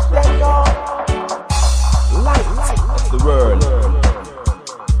scratch them, y'all. Light of the world.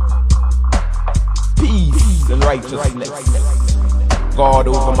 Peace and righteousness. God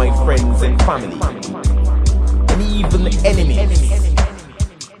over my friends and family, and even the enemies.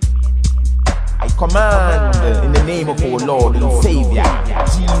 I command in the name of our Lord and Savior,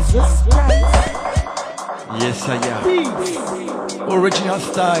 Jesus Christ. Yes, I am. Peace. Original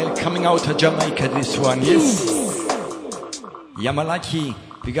style coming out of Jamaica, this one, yes. Yamalaki,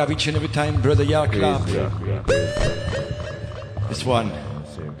 big up each and every time, Brother JAH Club. This one,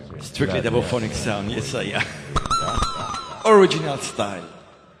 strictly DUBOPHONIC sound, yes, I am. Original style.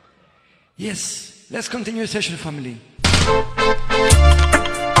 Yes, let's continue the session, family.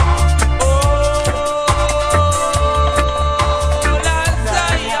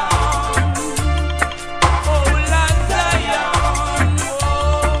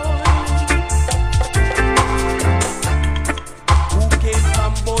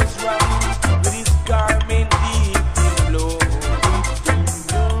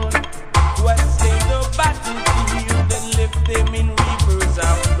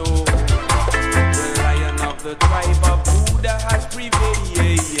 The tribe of Buddha has prevailed.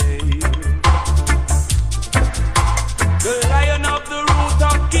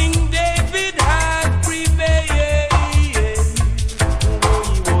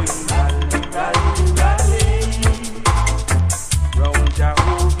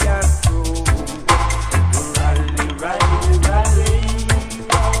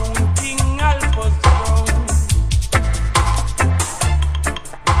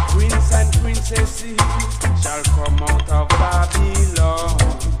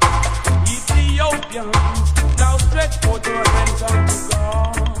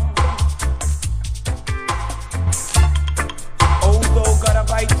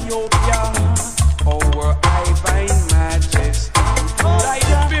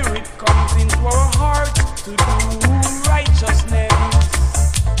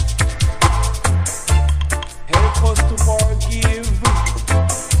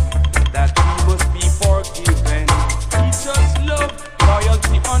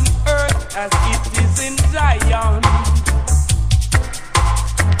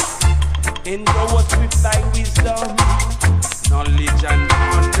 Endow us with thy wisdom, knowledge and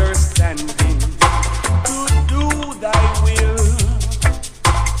understanding to do thy will.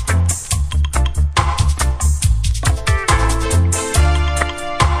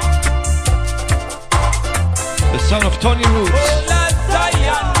 The son of Tony Roots,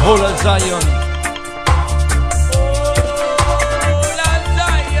 Hola Zion.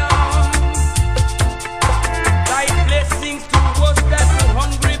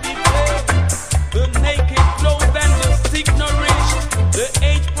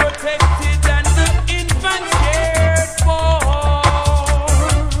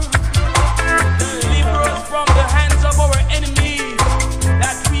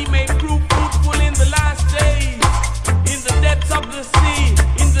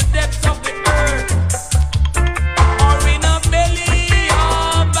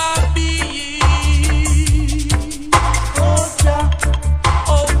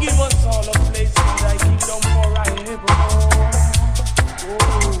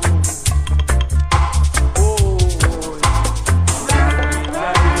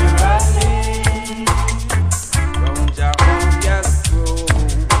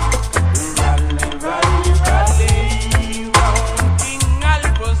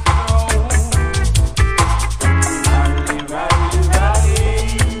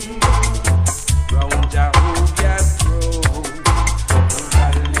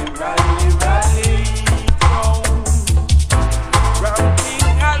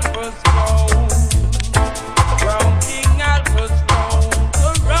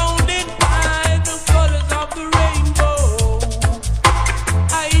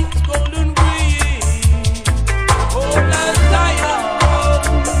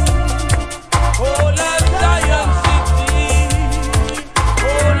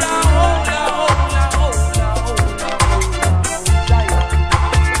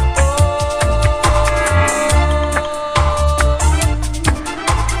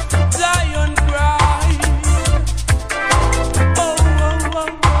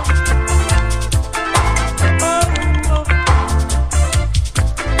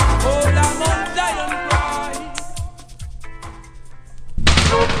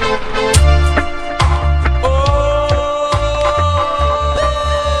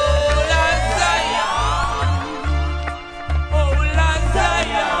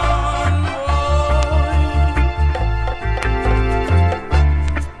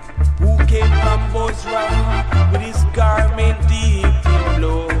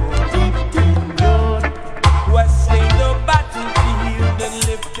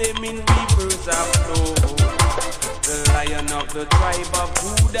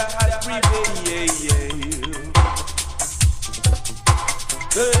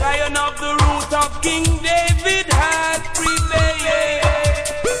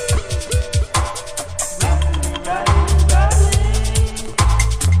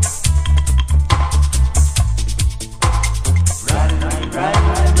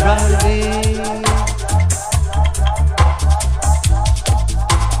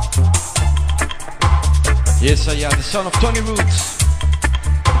 Yes, I am the son of Tony Roots,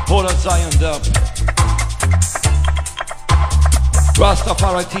 Hola Zion Dub.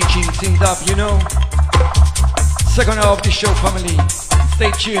 Rastafari teachings in dub, you know. Second hour of the show, family.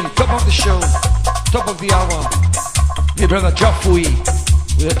 Stay tuned. Top of the show, top of the hour. My brother Jafui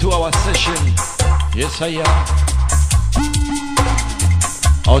with a 2-hour session. Yes, I am.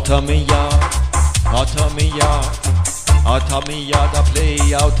 Outta me yard, outta me yard, outta me yard, I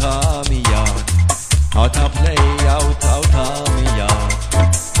play outta me yard. Outta play outta me yard.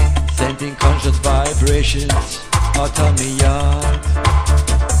 Sending conscious vibrations, outta me yard.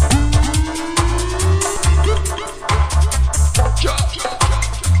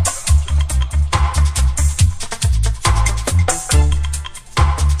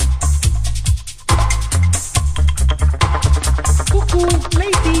 Cuckoo,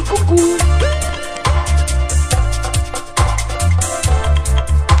 lady, cuckoo.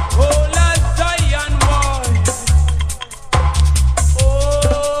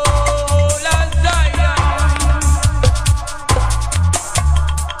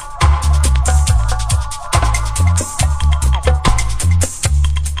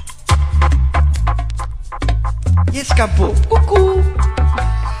 Campo. Cuckoo.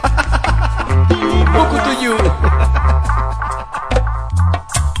 Cuckoo to you.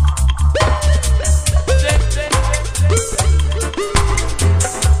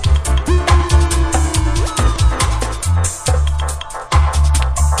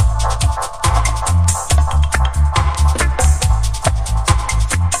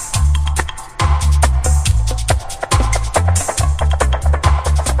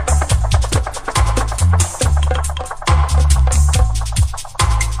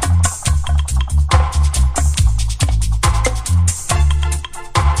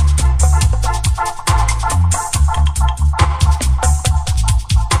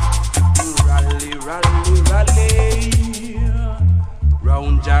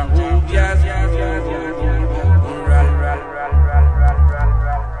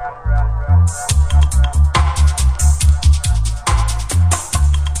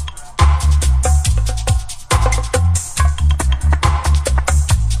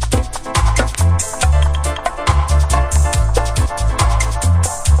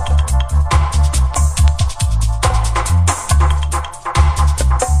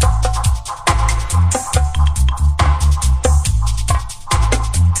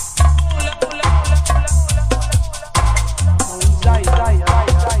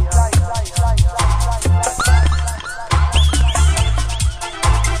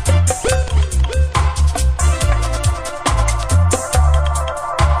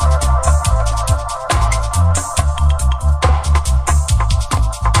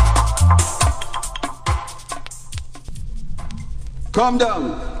 Come down.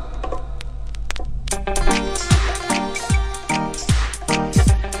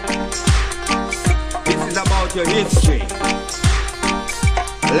 This is about your history.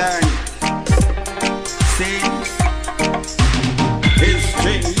 Learn it. See?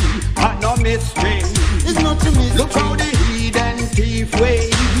 History, no mystery. It's not a mystery. Look how the heathen thief way.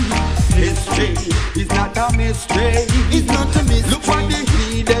 History is not a mystery. It's not a mystery. Look what the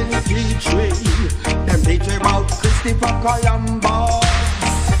heathen teach way. Them teach about Christopher Columbus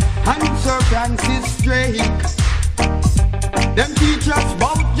and Sir Francis Drake. Them teach us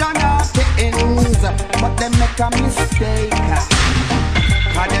about John Hawkins, but them make a mistake.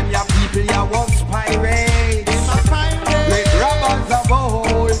 Cause them your people ya was pirates, great robbers of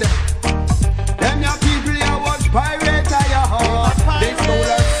old. Them your people ya was pirates, they stole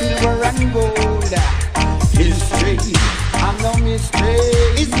our silver and gold. History and no mystery.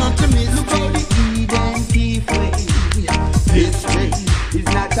 It's not a mystery. Look how the Eden thief way. History is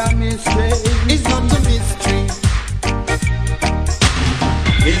not a mystery. It's not a mystery.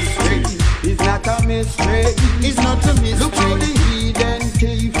 History is not a mystery. It's not a mystery. Look how the Eden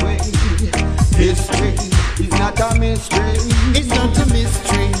thief way. History is not a mystery. It's not a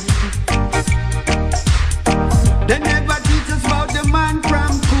mystery. They never teach us about the man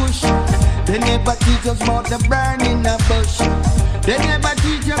from Kush. They never teach us about the burning of bush. They never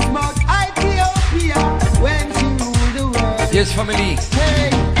teach us about Ethiopia when she ruled the world. Yes, family. Hey,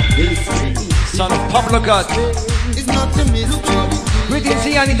 history. Son of Pablo God. It's not a mystery. Greetings,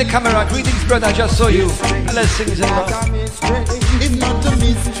 Ian in the camera. Greetings, brother. I just saw you. Blessings and love. It's not a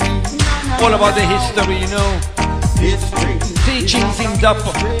mystery. All about the history, you know. History. Teachings in DUP.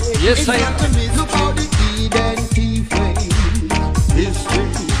 Yes, I am. Look how the Eden thief way. History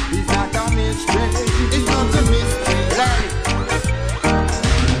is not a mystery. It's not a mystery.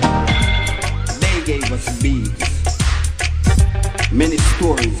 They gave us beads. Many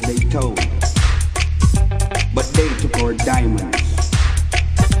stories they told. But they took our diamonds,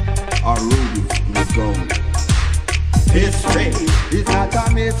 our rubies and gold. History is not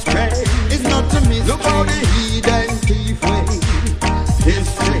a mystery. It's not a mystery. Look how the heathen thief way.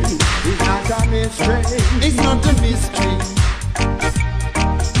 History is not a mystery. It's not a mystery.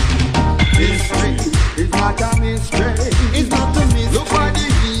 History is not a mystery. It's not a mystery. Look how the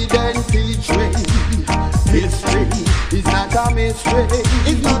heathen teach way. History is not a mystery.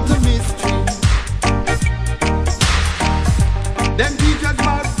 It's not a mystery. Them teach us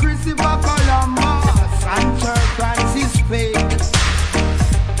about Christopher Columbus and Sir Francis Drake.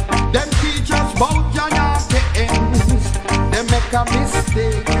 Them teach us about John Hawkins. Them make a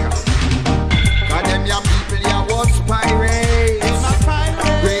mistake. Cause them your people ya was pirates,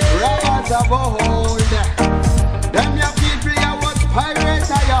 great robbers of old. Them your people ya was pirates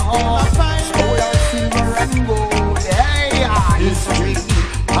of your home. Stole our silver and gold. Hey, history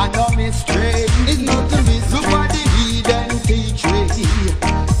and no mystery. It's not a mystery. Look what the heathen teach me.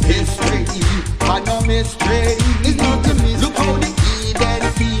 History and no mystery. It's not a mystery. Look how the Eden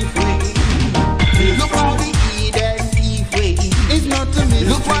thief way. Look how the Eden thief way. It's not a mystery.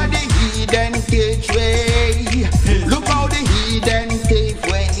 Look how the heathen teach way. Look how the heathen thief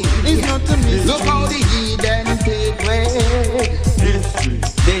way. It's not a mystery. Look how the heathen thief way. History.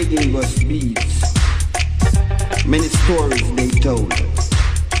 They gave us beads. Many stories they told.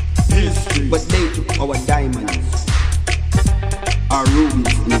 History. But they took our diamonds, our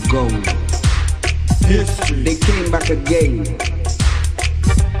rubies and gold. History. They came back again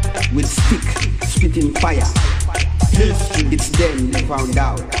with stick spitting fire. History. It's then they found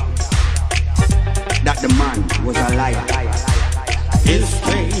out that the man was a liar.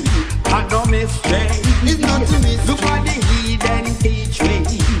 History and no mystery. It's not a mystery. Look what the heathen teach me.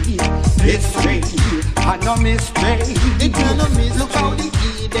 History and no mystery. It's not a mystery. Look how the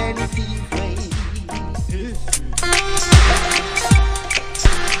heathen teach me.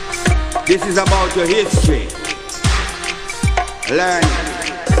 This is about your history. Learn.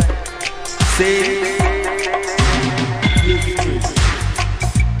 See.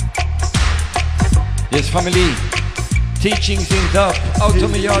 Yes, family. Teachings in DUP. Out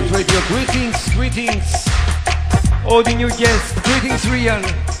of my yard radio. Greetings, greetings. All the new guests. Greetings, real.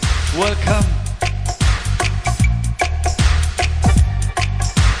 Welcome.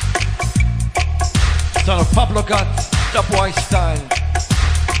 Son of Pablo God. Dubwise style.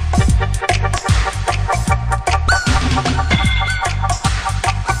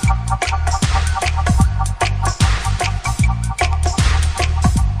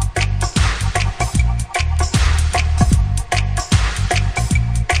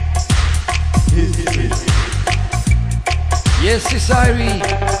 Yes, Cesare.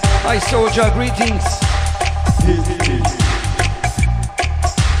 Hi, soldier. Greetings.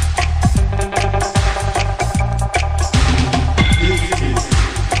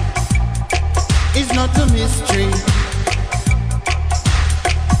 not a mystery.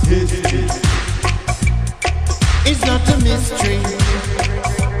 History is not a mystery.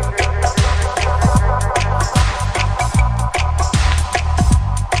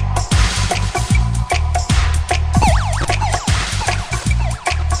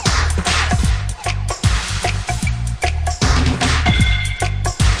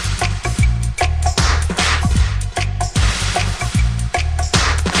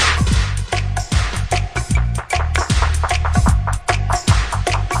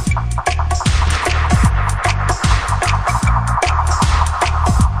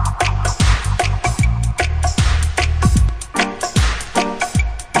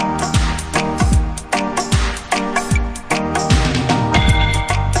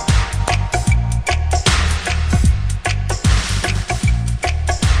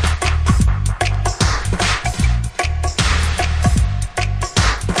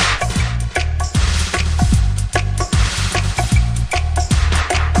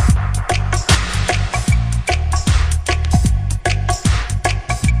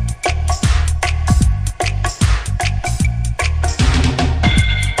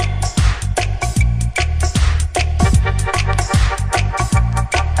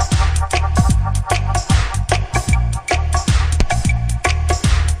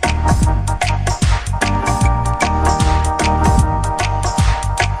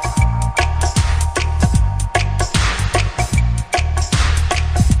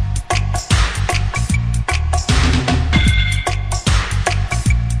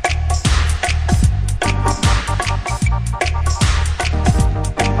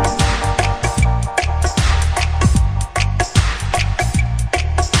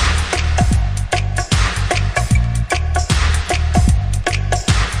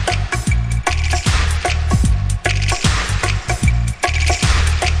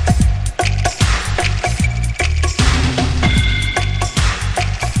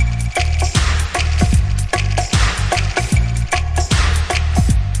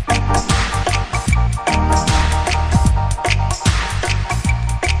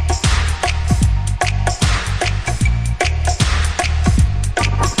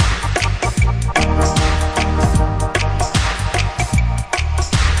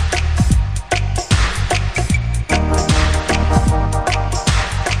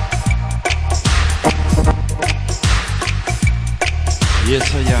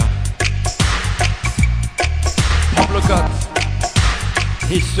 Yes, I am. Pablo got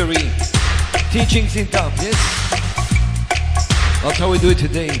history, teachings in dub, yes? That's how we do it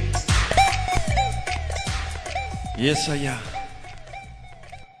today. Yes, I am.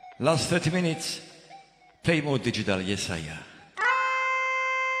 Last 30 minutes, play more digital, yes, I am.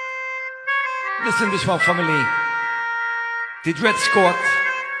 Listen to this one, family. The Dread Squad,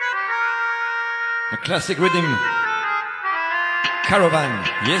 a classic rhythm. Caravan,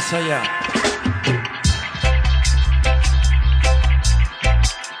 yes I am.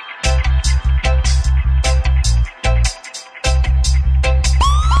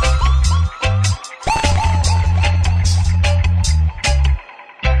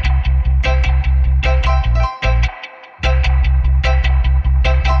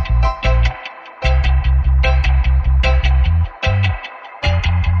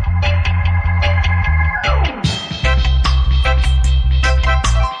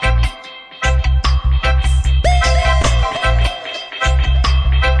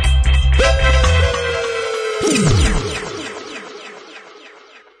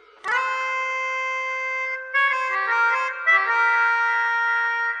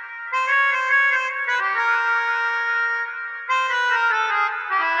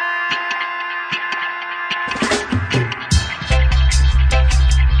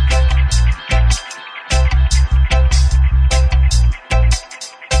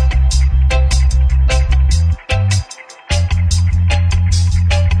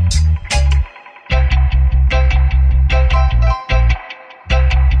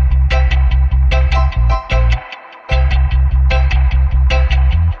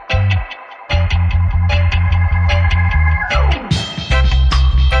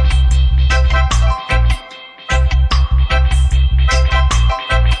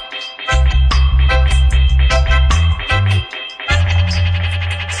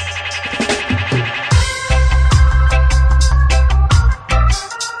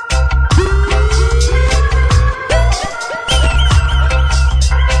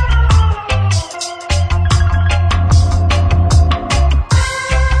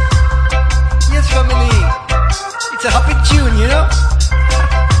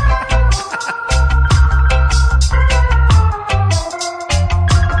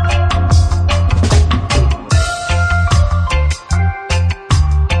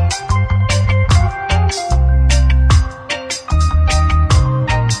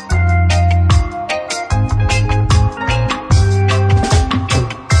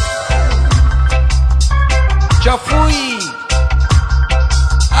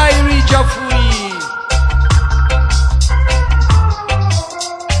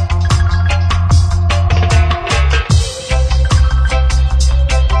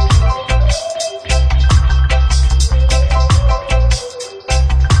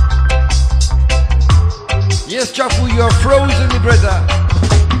 Yes, Jafu, you're frozen, my brother.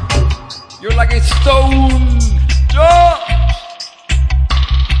 You're like a stone. Ja!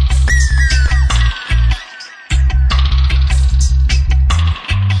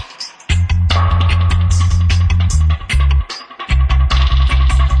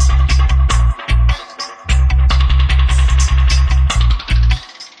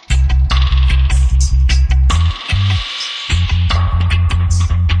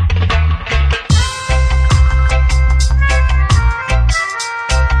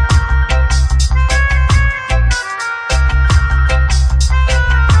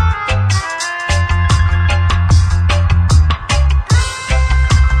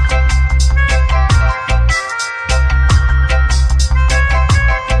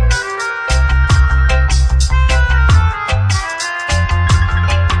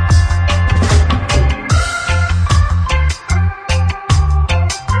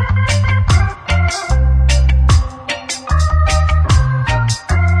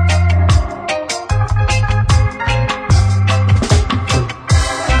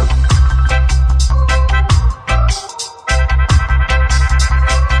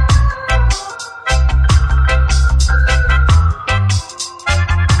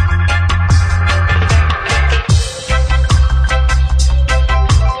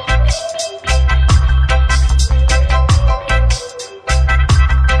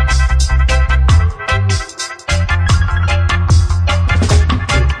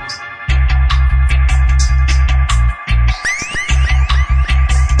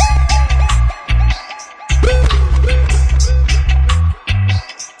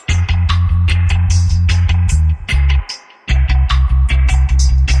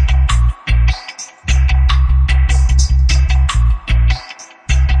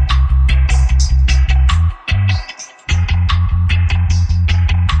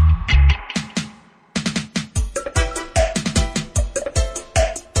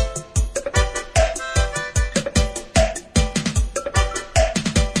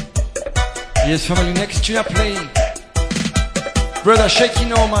 Yes, family, next tune I play. Brother Shaky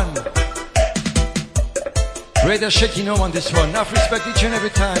Norman. Brother Shaky Norman, this one. Enough respect each and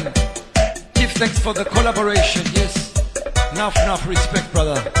every time. Give thanks for the collaboration, yes. Enough respect,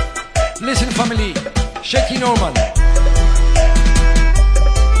 brother. Listen, family, Shaky Norman.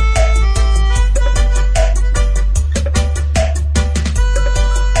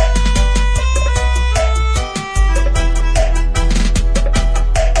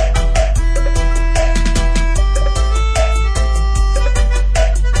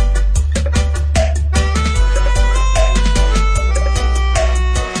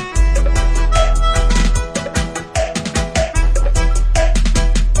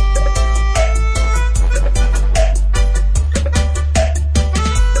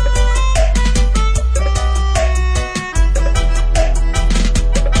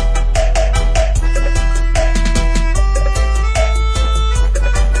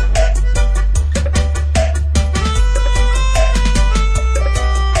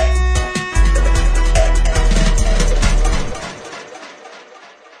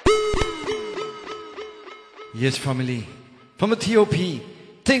 Yes, family. From the TOP,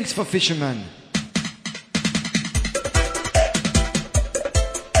 thanks for fisherman.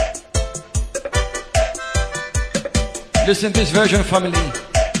 Listen to this version, family.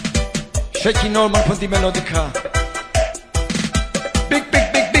 Shaky Norman from the Melodica.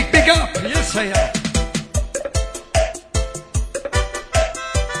 Big up. Yes, I am.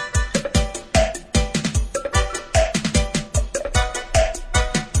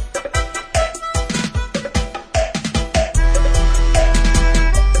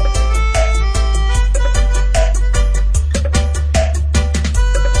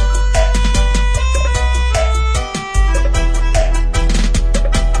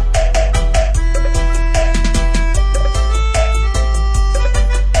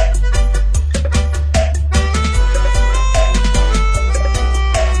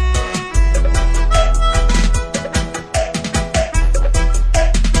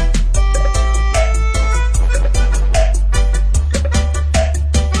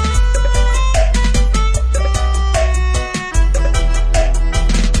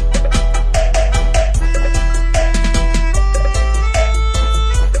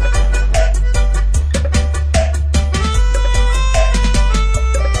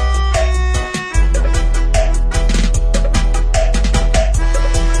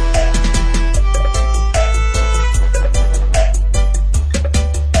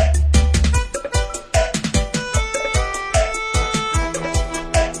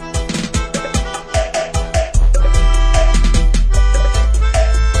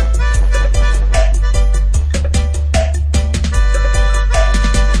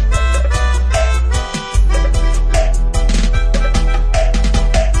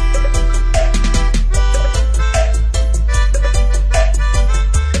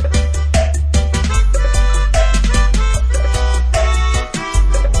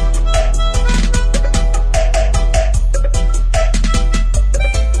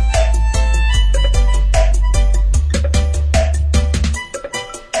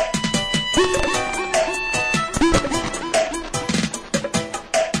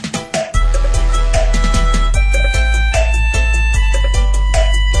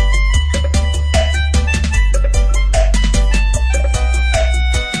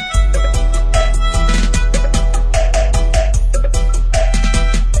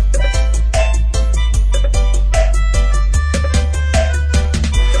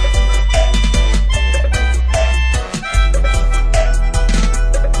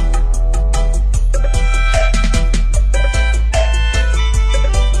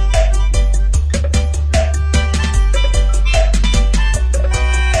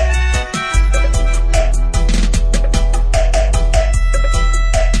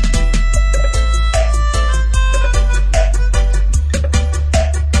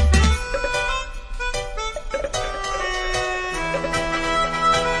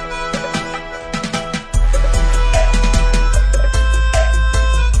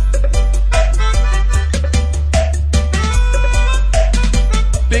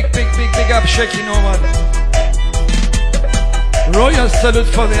 Shaking Oman. Royal salute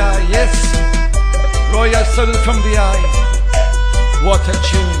for the eye, yes. Royal salute from the eye. What a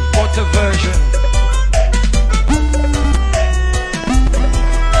tune, what a version.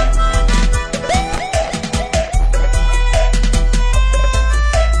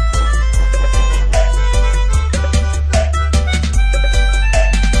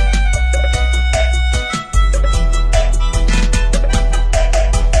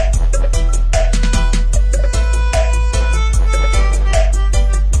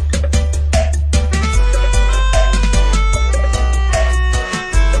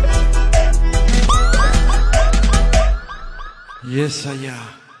 Yes, yeah.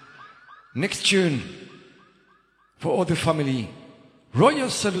 Next tune for all the family. Royal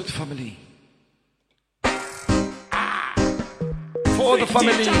salute family. For all the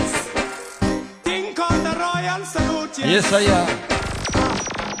family. Think of the royal salute. Yes, yeah.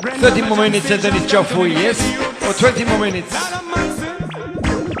 30 more minutes and then it's job for you, yes? Or 20 more minutes.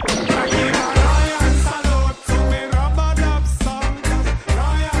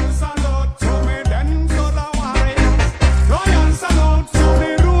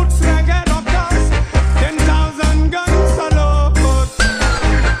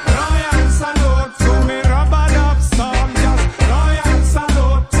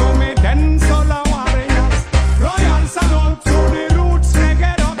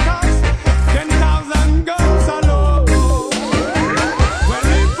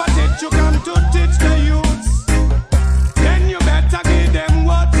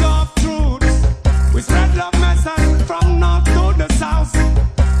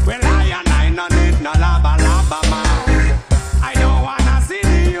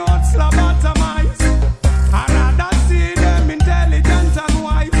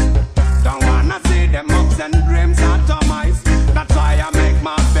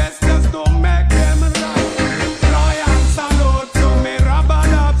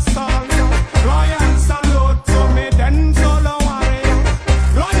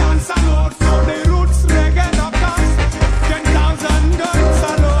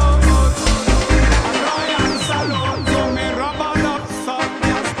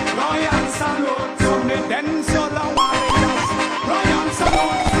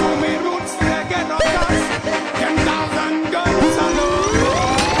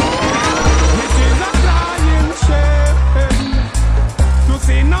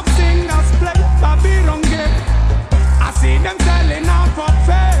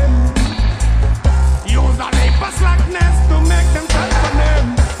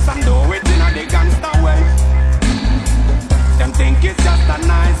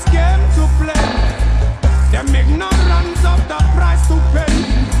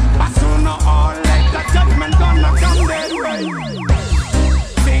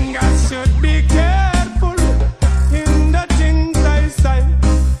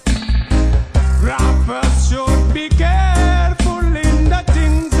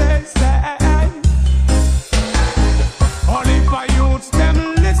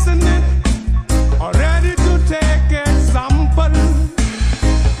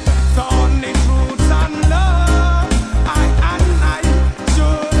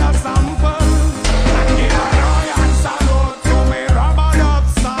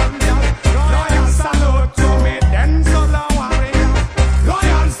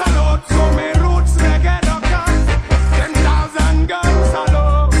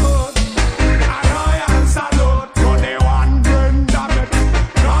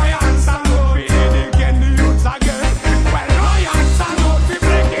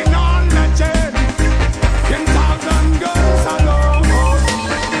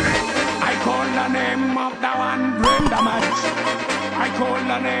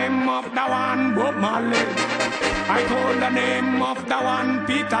 name of the one Bob Marley. I call the name of the one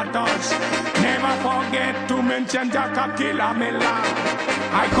Peter Tosh. Never forget to mention Jacka Killer Miller.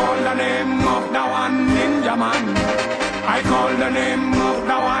 I call the name of the one Ninja Man. I call the name of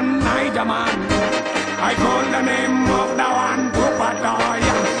the one Niger Man. I call the name of the one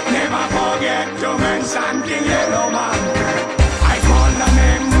Pupatoya. Never forget to mention King Yellow Man. I call the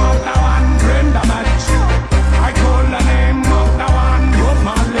name of the one Brenda Match. I call the name of the one Bob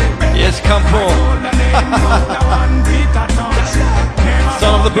Marley. Yes, Campo.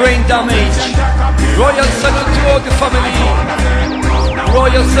 Son of the brain damage. Royal salute to all the family.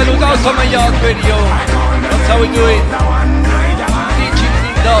 Royal salute out on my yard radio. That's how we do it. Teaching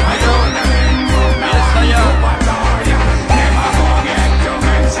things up, you know. Yes, I am.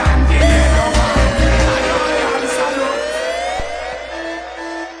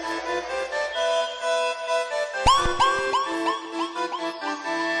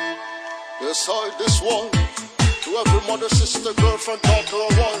 Yes, I, this one, to every mother, sister, girlfriend, daughter, or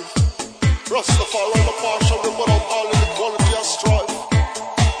wife. Rastafari, I'm a partial, but I'm all inequality and strife.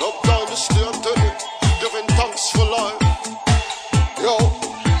 Love dynasty, I'm telling, giving thanks for life. Yo,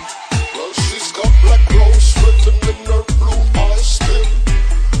 well, she's got black rose written in her blue eyes still.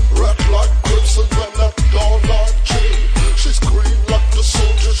 Red like crimson when that dawn like chill. She's green like the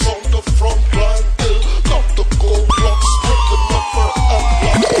soldiers on the front line hill. Got the gold blocks written up her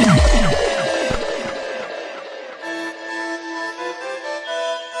head.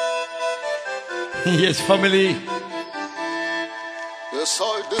 Yes, family. Yes,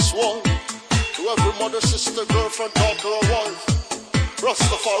 I, this one, to every mother, sister, girlfriend, daughter, or wife.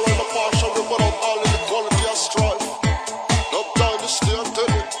 Rastafari, I'm a partial, but I'm all inequality and strife. Love dynasty, I'm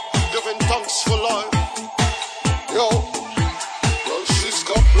telling, giving thanks for life. Yo, well, she's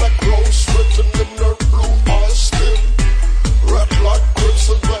got black rose written in her blue eyes still. Red like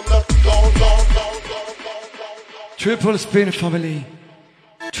crimson when that down. Triple spin, family.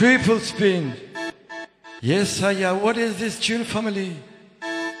 Triple spin. Yes, I. What is this tune, family?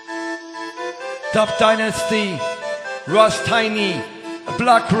 Top Dynasty, Ross Tiny,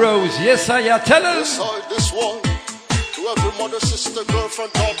 Black Rose. Yes, I. Tell us. Yes, I, this one, to every mother, sister,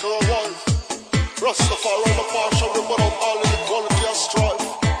 girlfriend, daughter, or wife. Rastafari, I'm a partial, but I'm all inequality and strife.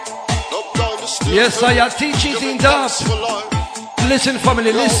 Love dynasty. Yes, I. Teachings in dub. Listen,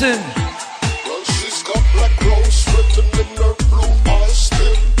 family, listen. Well, she's got black rose written in her blue eyes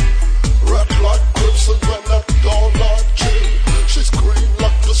still. Red like crimson when that dawn like chill. She's green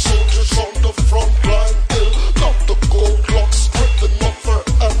like the soldiers on the front line hill. Got the gold locks written up her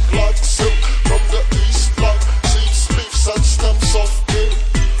head like silk. From the east like seeds, leaves and stems of gill.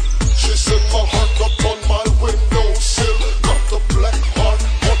 She's in my heart up on my windowsill. Got the black heart,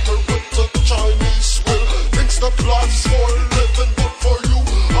 water with the Chinese will. Thinks that life's for living, but for you,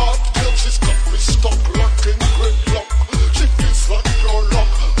 hard kill. She's got me stuck like in gridlock. She feels like your luck.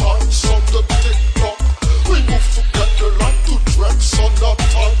 Hands on the TikTok. We move together like two dreads on a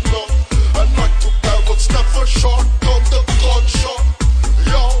tight knot. And like two devils never short on the gunshot.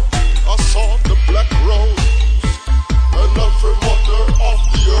 Yo, I saw the black rose, and every mother of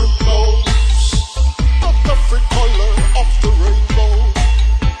the earth knows that every color of the rainbow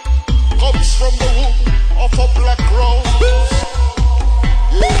comes from the womb of a black rose.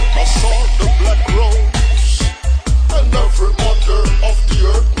 Yeah, I saw the black rose, and every mother of the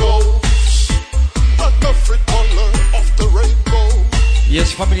earth knows that every color of the rainbow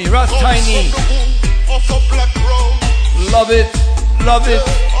Yes, family. Ross comes Tiny. from the womb of a black rose. Love it. Love it.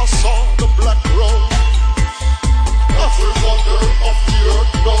 I saw the black rose. Every mother of the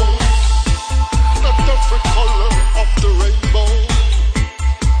earth knows that every color of the rainbow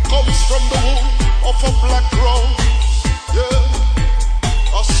comes from the womb of a black rose.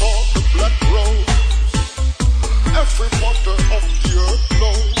 Yeah, I saw the black rose. Every mother of the earth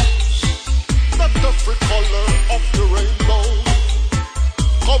knows that every color of the rainbow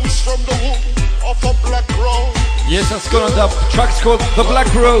comes from the womb of a black rose. Yes, that's gonna the track's called The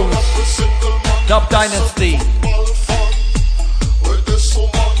Black Rose. Dub Dynasty. With this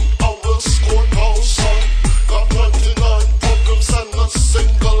woman, I will score 1,000. Got 99 problems and a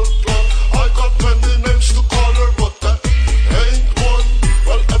single plan. I got many names to call her, but that ain't one.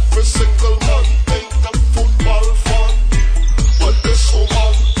 Well, every single man ain't a football fan. With this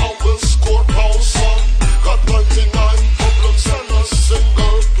woman, I will score 1,000. Got 99 problems and a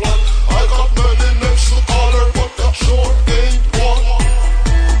single plan. I got many names to call her, but that sure ain't one.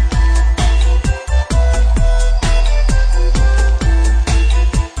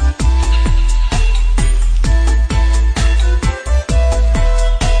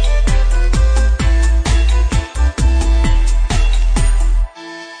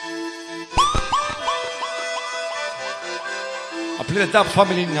 Dub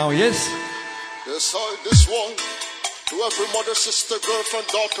family now, yes? Yes, this one. To every mother, sister, girlfriend,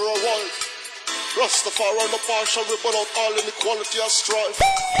 daughter, or wife. Rastafari no partial, we burn out all inequality and strife.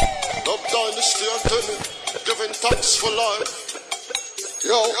 Dub dynasty and tenant, giving thanks for life.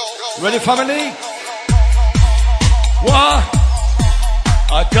 Yo. Ready, family? What?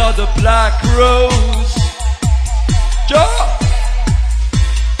 I got a black rose. JAH!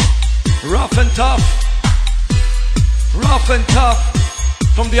 Rough and tough. Rough and tough.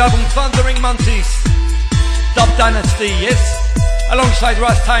 From the album Thundering Monkeys. Dub Dynasty, yes? Alongside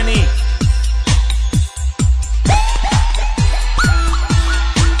Ras Tiny.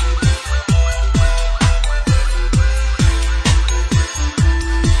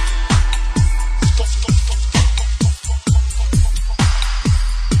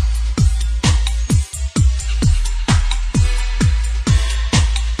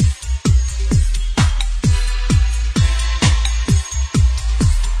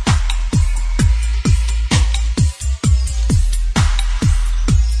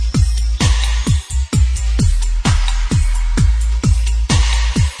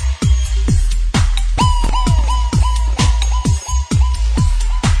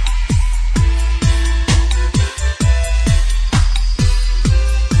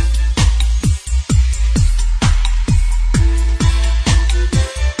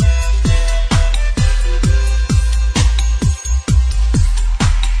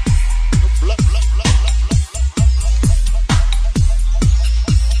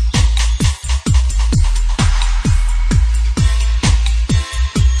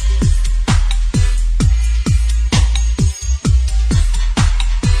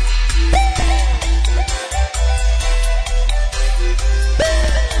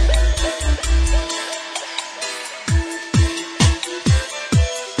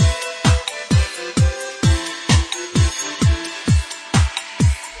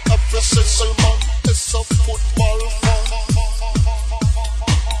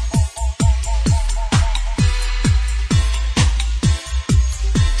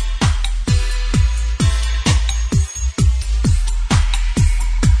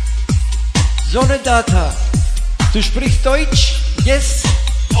 Data. Du sprichst Deutsch? Yes.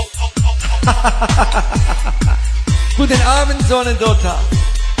 Guten Abend, Sonnendata.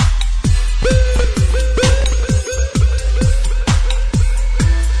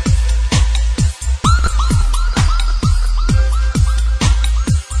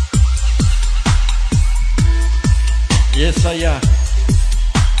 Yes, I am.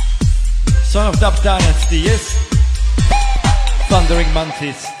 Son of Dub Dynasty, yes? Thundering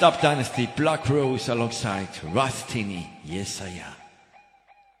Monkeys, Dub Dynasty, Black Rose alongside Rastini. Yes, I am.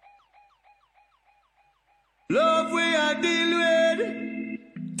 Love we are deal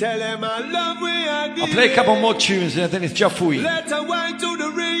with. Tell them I love we are deal with. I'll play a couple more tunes and then it's Jafui. Let her wine to the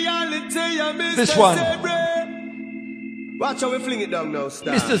reality of Mr. This one. Zebre. Watch how we fling it down now,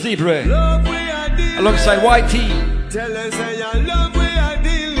 star. Mr. Zebre. Love we are deal alongside YT. Tell us say I love we are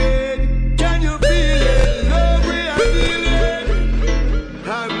deal with. Can you feel it? Love we are deal with.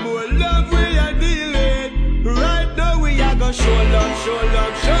 And more love we are deal with. Right now we are gonna show love, show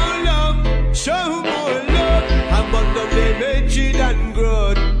love, show love. Show more love. Among the hatred and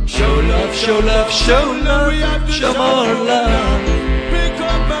growth. Show love, show love, show love. Show more love. Pick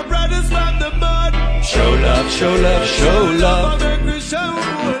up my brothers from the mud. Show love, show love, show love. Show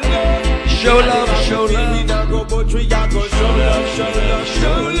more love. Show love, show love. We not go but we are go show love, show love,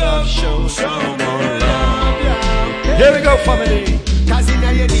 show love. Show more love. Here we go, family. Cause in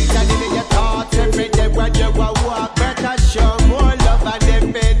your needs and in your thoughts every day when you walk, better show more love and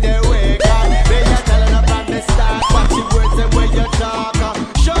then bend the way. God, may you tell them from the start what the words and when you talk.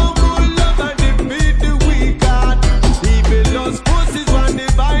 Show more love and defeat the weak God. Evil those forces want to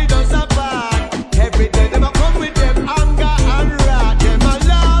divide us apart. Every day them a come with them anger and wrath. Them a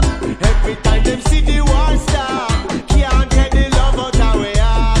laugh every time them see the war start. Can't get the love out of our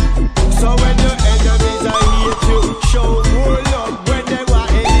heart. So when your enemies are hate you, show more love. When they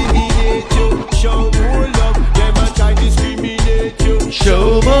want eliminate you, show more love. Them a try discriminate you.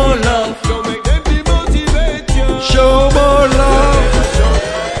 Show more love. Don't make them demotivate you. Show more love.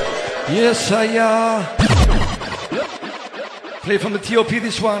 Yes, I am. Play from the TOP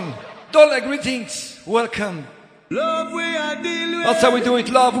this one. Dollar greetings. Welcome. Love we are dealing with. That's how we do it.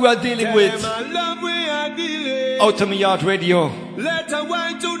 Love we are dealing with. Love we are dealing. Out of my yard radio. Let her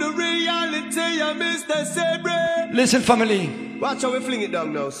wine to the reality of Mr. Zebre. Listen, family. Watch how we fling it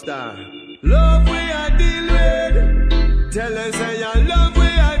down now, star. Love we are dealing with. Tell us say I love we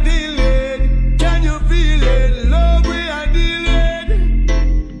are dealing. Can you feel it? Love we are dealing.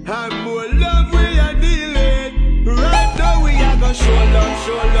 And more love we are dealing. Right now we are gonna show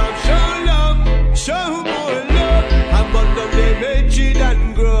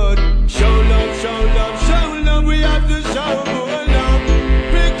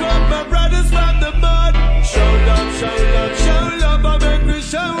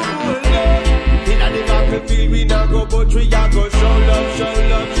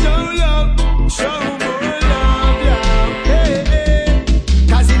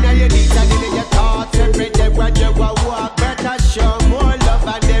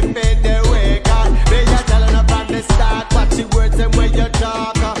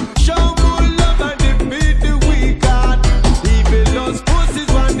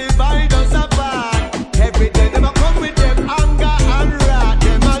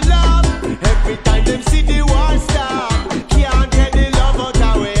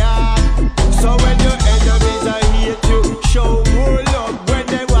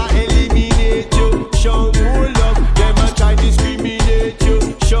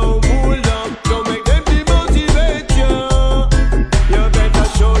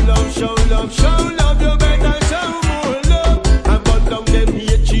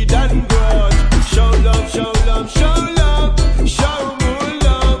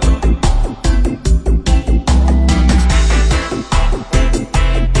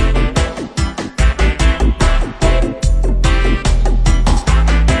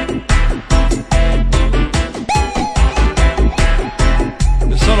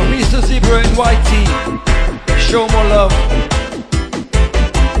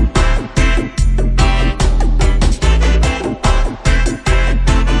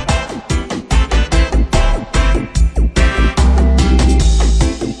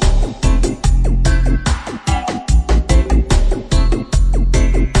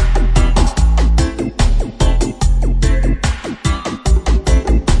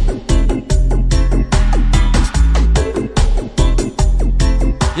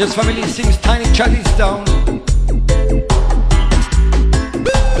Yes, family, seems Tiny Chad is down.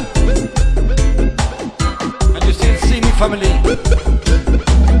 And you still see me, family.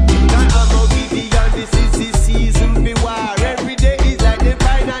 This is the season for war. Every day is like they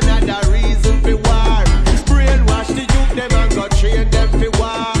find another reason for war. Brainwash the youth, them and go train them for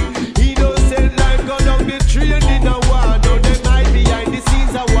war. Innocent life go down the train in a war. Now them might behind the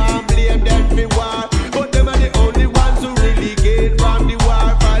scenes a war, blame them for war. But them are the only ones who really gain from the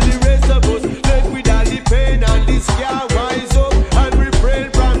war. For the rest of us, left with all the pain and the scar, wise up and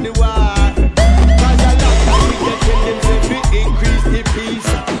refrain from the war. Cause a lot of we get when them say we increase the peace.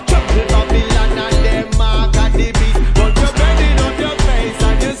 Trouble Babylon and them mark at the beat. But you're bending up your face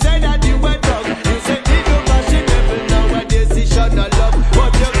and you say that you were drunk. You say the don't fashion level now a decision of love.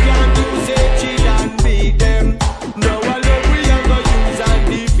 But you can't use hatred and beat them. Now I love we are gonna use and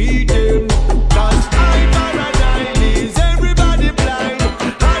defeat them. Cause I paradise is everybody blind.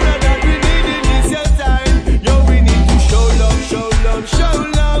 Harder than we need in this your time. Yo, we need to show love, show love, show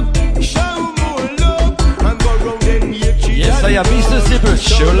love, show more love. And go round and hatred. Yes, I am Mr. Zipper.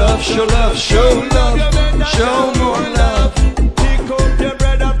 Show love, show love, show love, show more love. Pick up your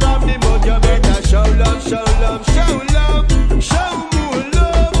brother from the mud, you better show love, show love, show love, show more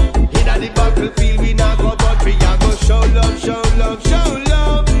love. Inna the battlefield we not go but we a go show love, show love, show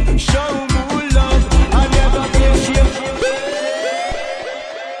love, show more love. I never play shame.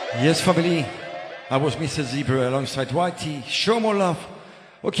 Yes, family. I was Mr. Zebra alongside Whitey. Show more love.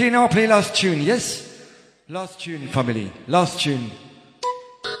 Okay, now I'll play last tune, yes? Last tune, family. Last tune.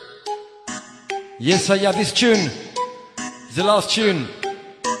 Yes, I have this tune. The last tune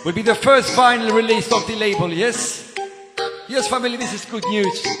will be the first vinyl release of the label, yes? Yes, family, this is good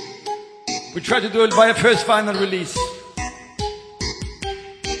news. We try to do it by a first vinyl release.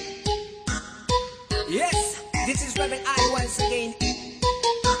 Yes, this is Rebel I once again.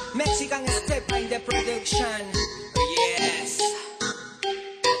 Mexican step in the production. Yes.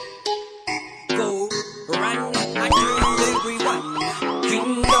 Go run and turn everyone.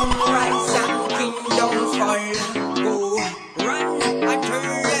 Kingdom rise and kingdom fall. Go run and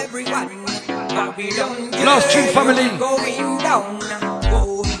turn everyone. Babylon Last tune, family. Going down.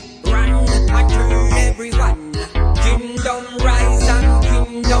 Go run and turn everyone. Kingdom rise and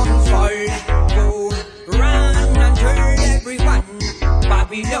kingdom fall. Go run and turn everyone.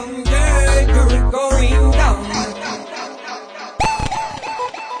 Babylon girl going down.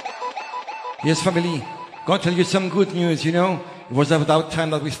 Yes, family. Gonna tell you some good news, you know. It was about time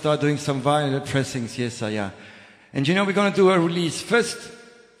that we start doing some vinyl pressings, yes, yeah. And you know, we're gonna do a release. First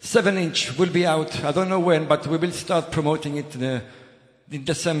 7-inch will be out. I don't know when, but we will start promoting it in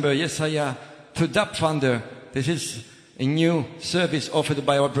December, yes, yeah. To Dub Thunder. This is a new service offered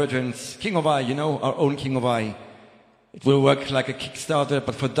by our brethren, King of I, you know, our own King of I. It will work like a Kickstarter,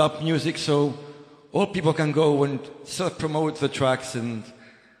 but for dub music, so all people can go and self-promote the tracks and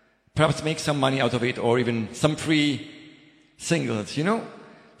perhaps make some money out of it, or even some free singles, you know?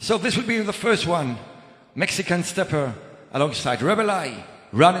 So this will be the first one, Mexican Stepper, alongside Rebel I,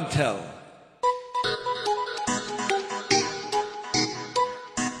 Run and Tell.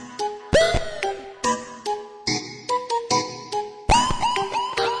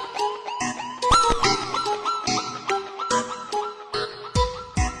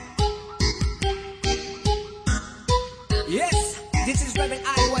 Yes, this is Rebel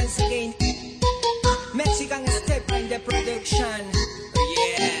I once again. Mexican step in the production.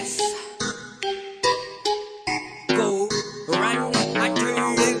 Yes. Go run and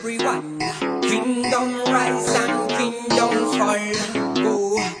turn everyone. Kingdom rise and kingdom fall. Go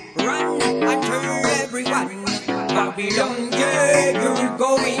run and turn everyone. Babylon girl, you're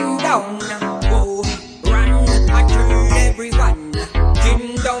going down. Go run and turn everyone.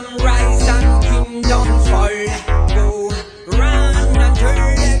 Kingdom rise and kingdom fall. Run and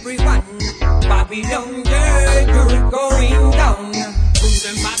turn everyone. Babylon girl, you're going down.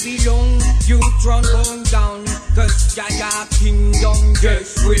 From Babylon, you throne down. Cause JAH kingdom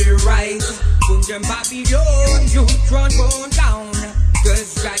just will rise. From Babylon, you throne down.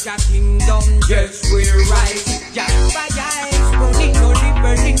 Cause JAH kingdom just will rise. JAH is running no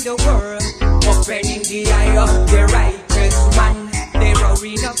liberty in the world. Opening the eye of the righteous man. They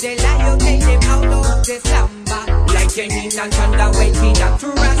roaring up the lion, take them out of the slumber. Lightning and thunder waiting up to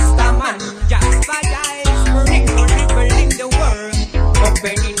Rastaman. JAH is burning for people in the world.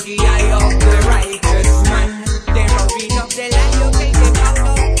 Opening the eye of the righteous man. They roaring up the lion, take them out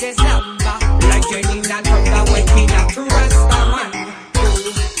of the slumber. Lightning and thunder waiting up to Rastaman.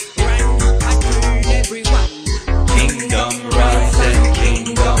 Run and turn everyone. Kingdom rise and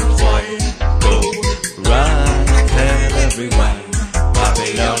kingdom fall. Go run and tell everyone.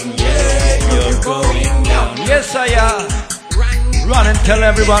 Babylon run and tell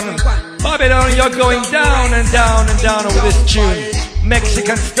everyone, Babylon, you're going down and down and down over this tune.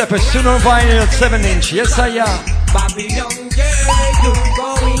 Mexican stepper, soon on vinyl, 7-inch. Yes, I am. Babylon, yeah, you're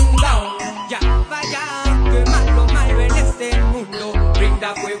going down. Ya vaya, que malo, malo en este mundo.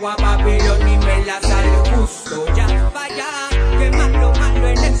 Brinda fuego a Babylon y me las al gusto. Ya vaya, que malo, malo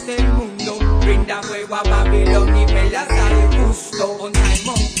en este mundo. Brinda fuego a Babylon y me las al gusto. On time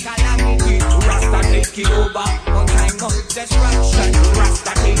of calamity, Rasta take it over. On time of destruction,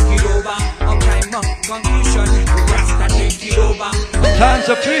 Rasta take it over. On time of confusion, Rasta take it over. Times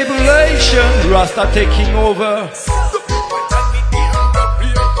of tribulation, Rasta taking over.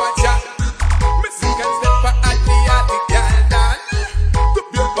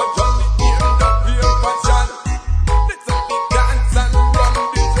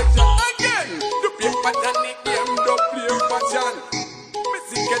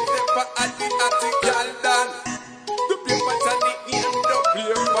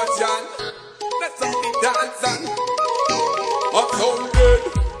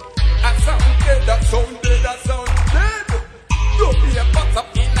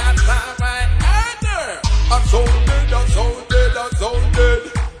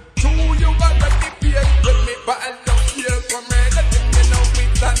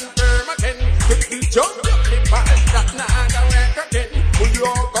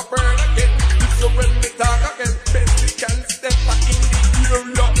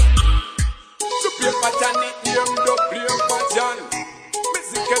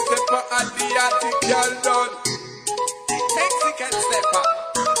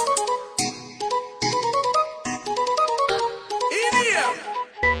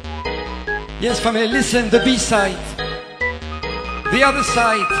 Yes, family, listen, the B-side, the other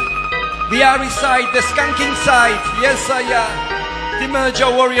side, the Ari side, the skanking side. Yes, I am. The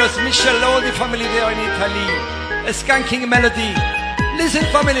Merger Warriors, Michelle, all the family there in Italy. A skanking melody. Listen,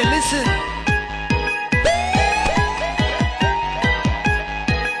 family, listen.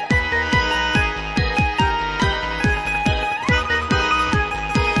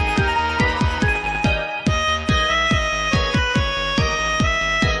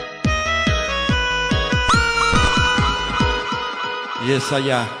 Yes, I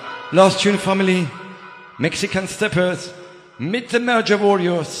am. Last tune, family. Mexican steppers. Meet the Merger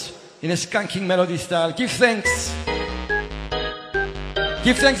Warriors in a skanking melody style. Give thanks.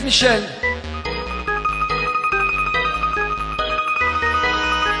 Give thanks, Michelle.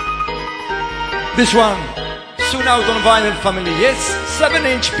 This one, soon out on vinyl, family. Yes,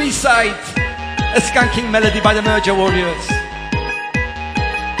 7-inch B-side. A skanking melody by the Merger Warriors.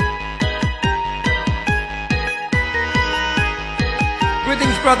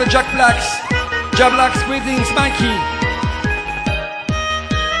 Greetings, brother Jack Blacks. Jack Blacks, greetings, Mikey.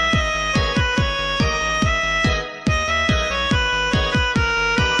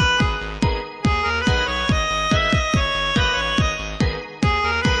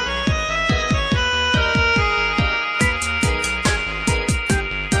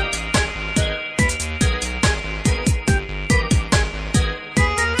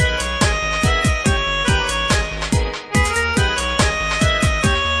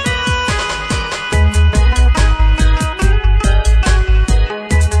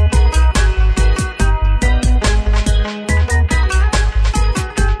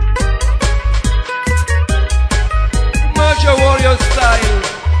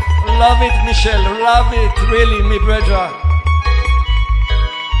 Love it, Michelle, love it, really, me brother.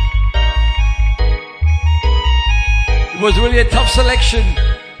 It was really a tough selection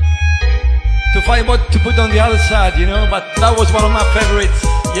to find what to put on the other side, you know, but that was one of my favorites.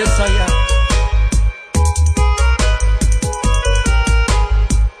 Yes, I am.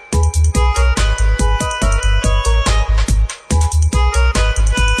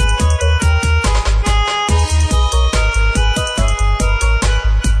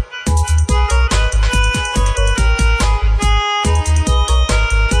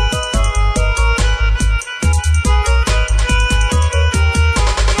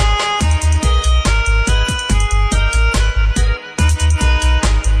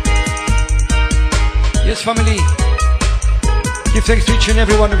 Family, give thanks to each and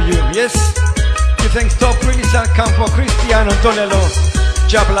every one of you. Yes, give thanks to Prince Campo, Cristiano, Tonello,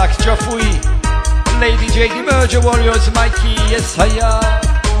 Jablax, Jafui, Lady J, the Merger Warriors, Mikey. Yes, hiya.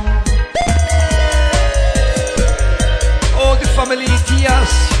 All the family,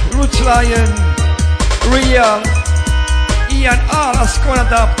 Tias, Roots Lion, Real, Ian R,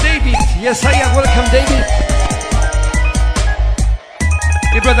 Asconadap, David. Yes, hiya. Welcome, David.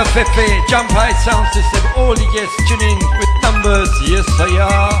 My brother Fefe, Jump High Sound System, all the guests tuning with numbers. Yes, I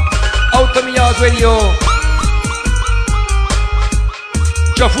am. Out of my yard radio.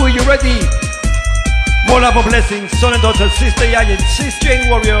 Jafu, you ready? More love of blessings, son and daughter, sister Yayin, sister Jane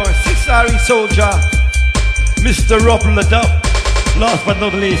Warrior, sister Ari Soldier, Mr. Rob Ladup, last but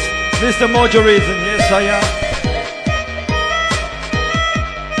not least, Mr. Mojo Reason, yes I am.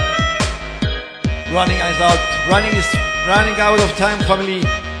 Running out of time, family.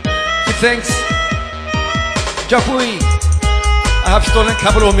 Give thanks. Jafui, I have stolen a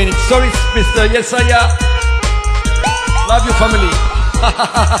couple of minutes. Sorry, Mr. Yesaya. Love you, family.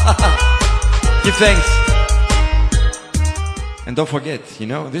 Give thanks. And don't forget, you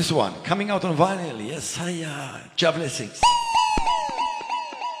know, this one coming out on vinyl. Yesaya. Jah blessings.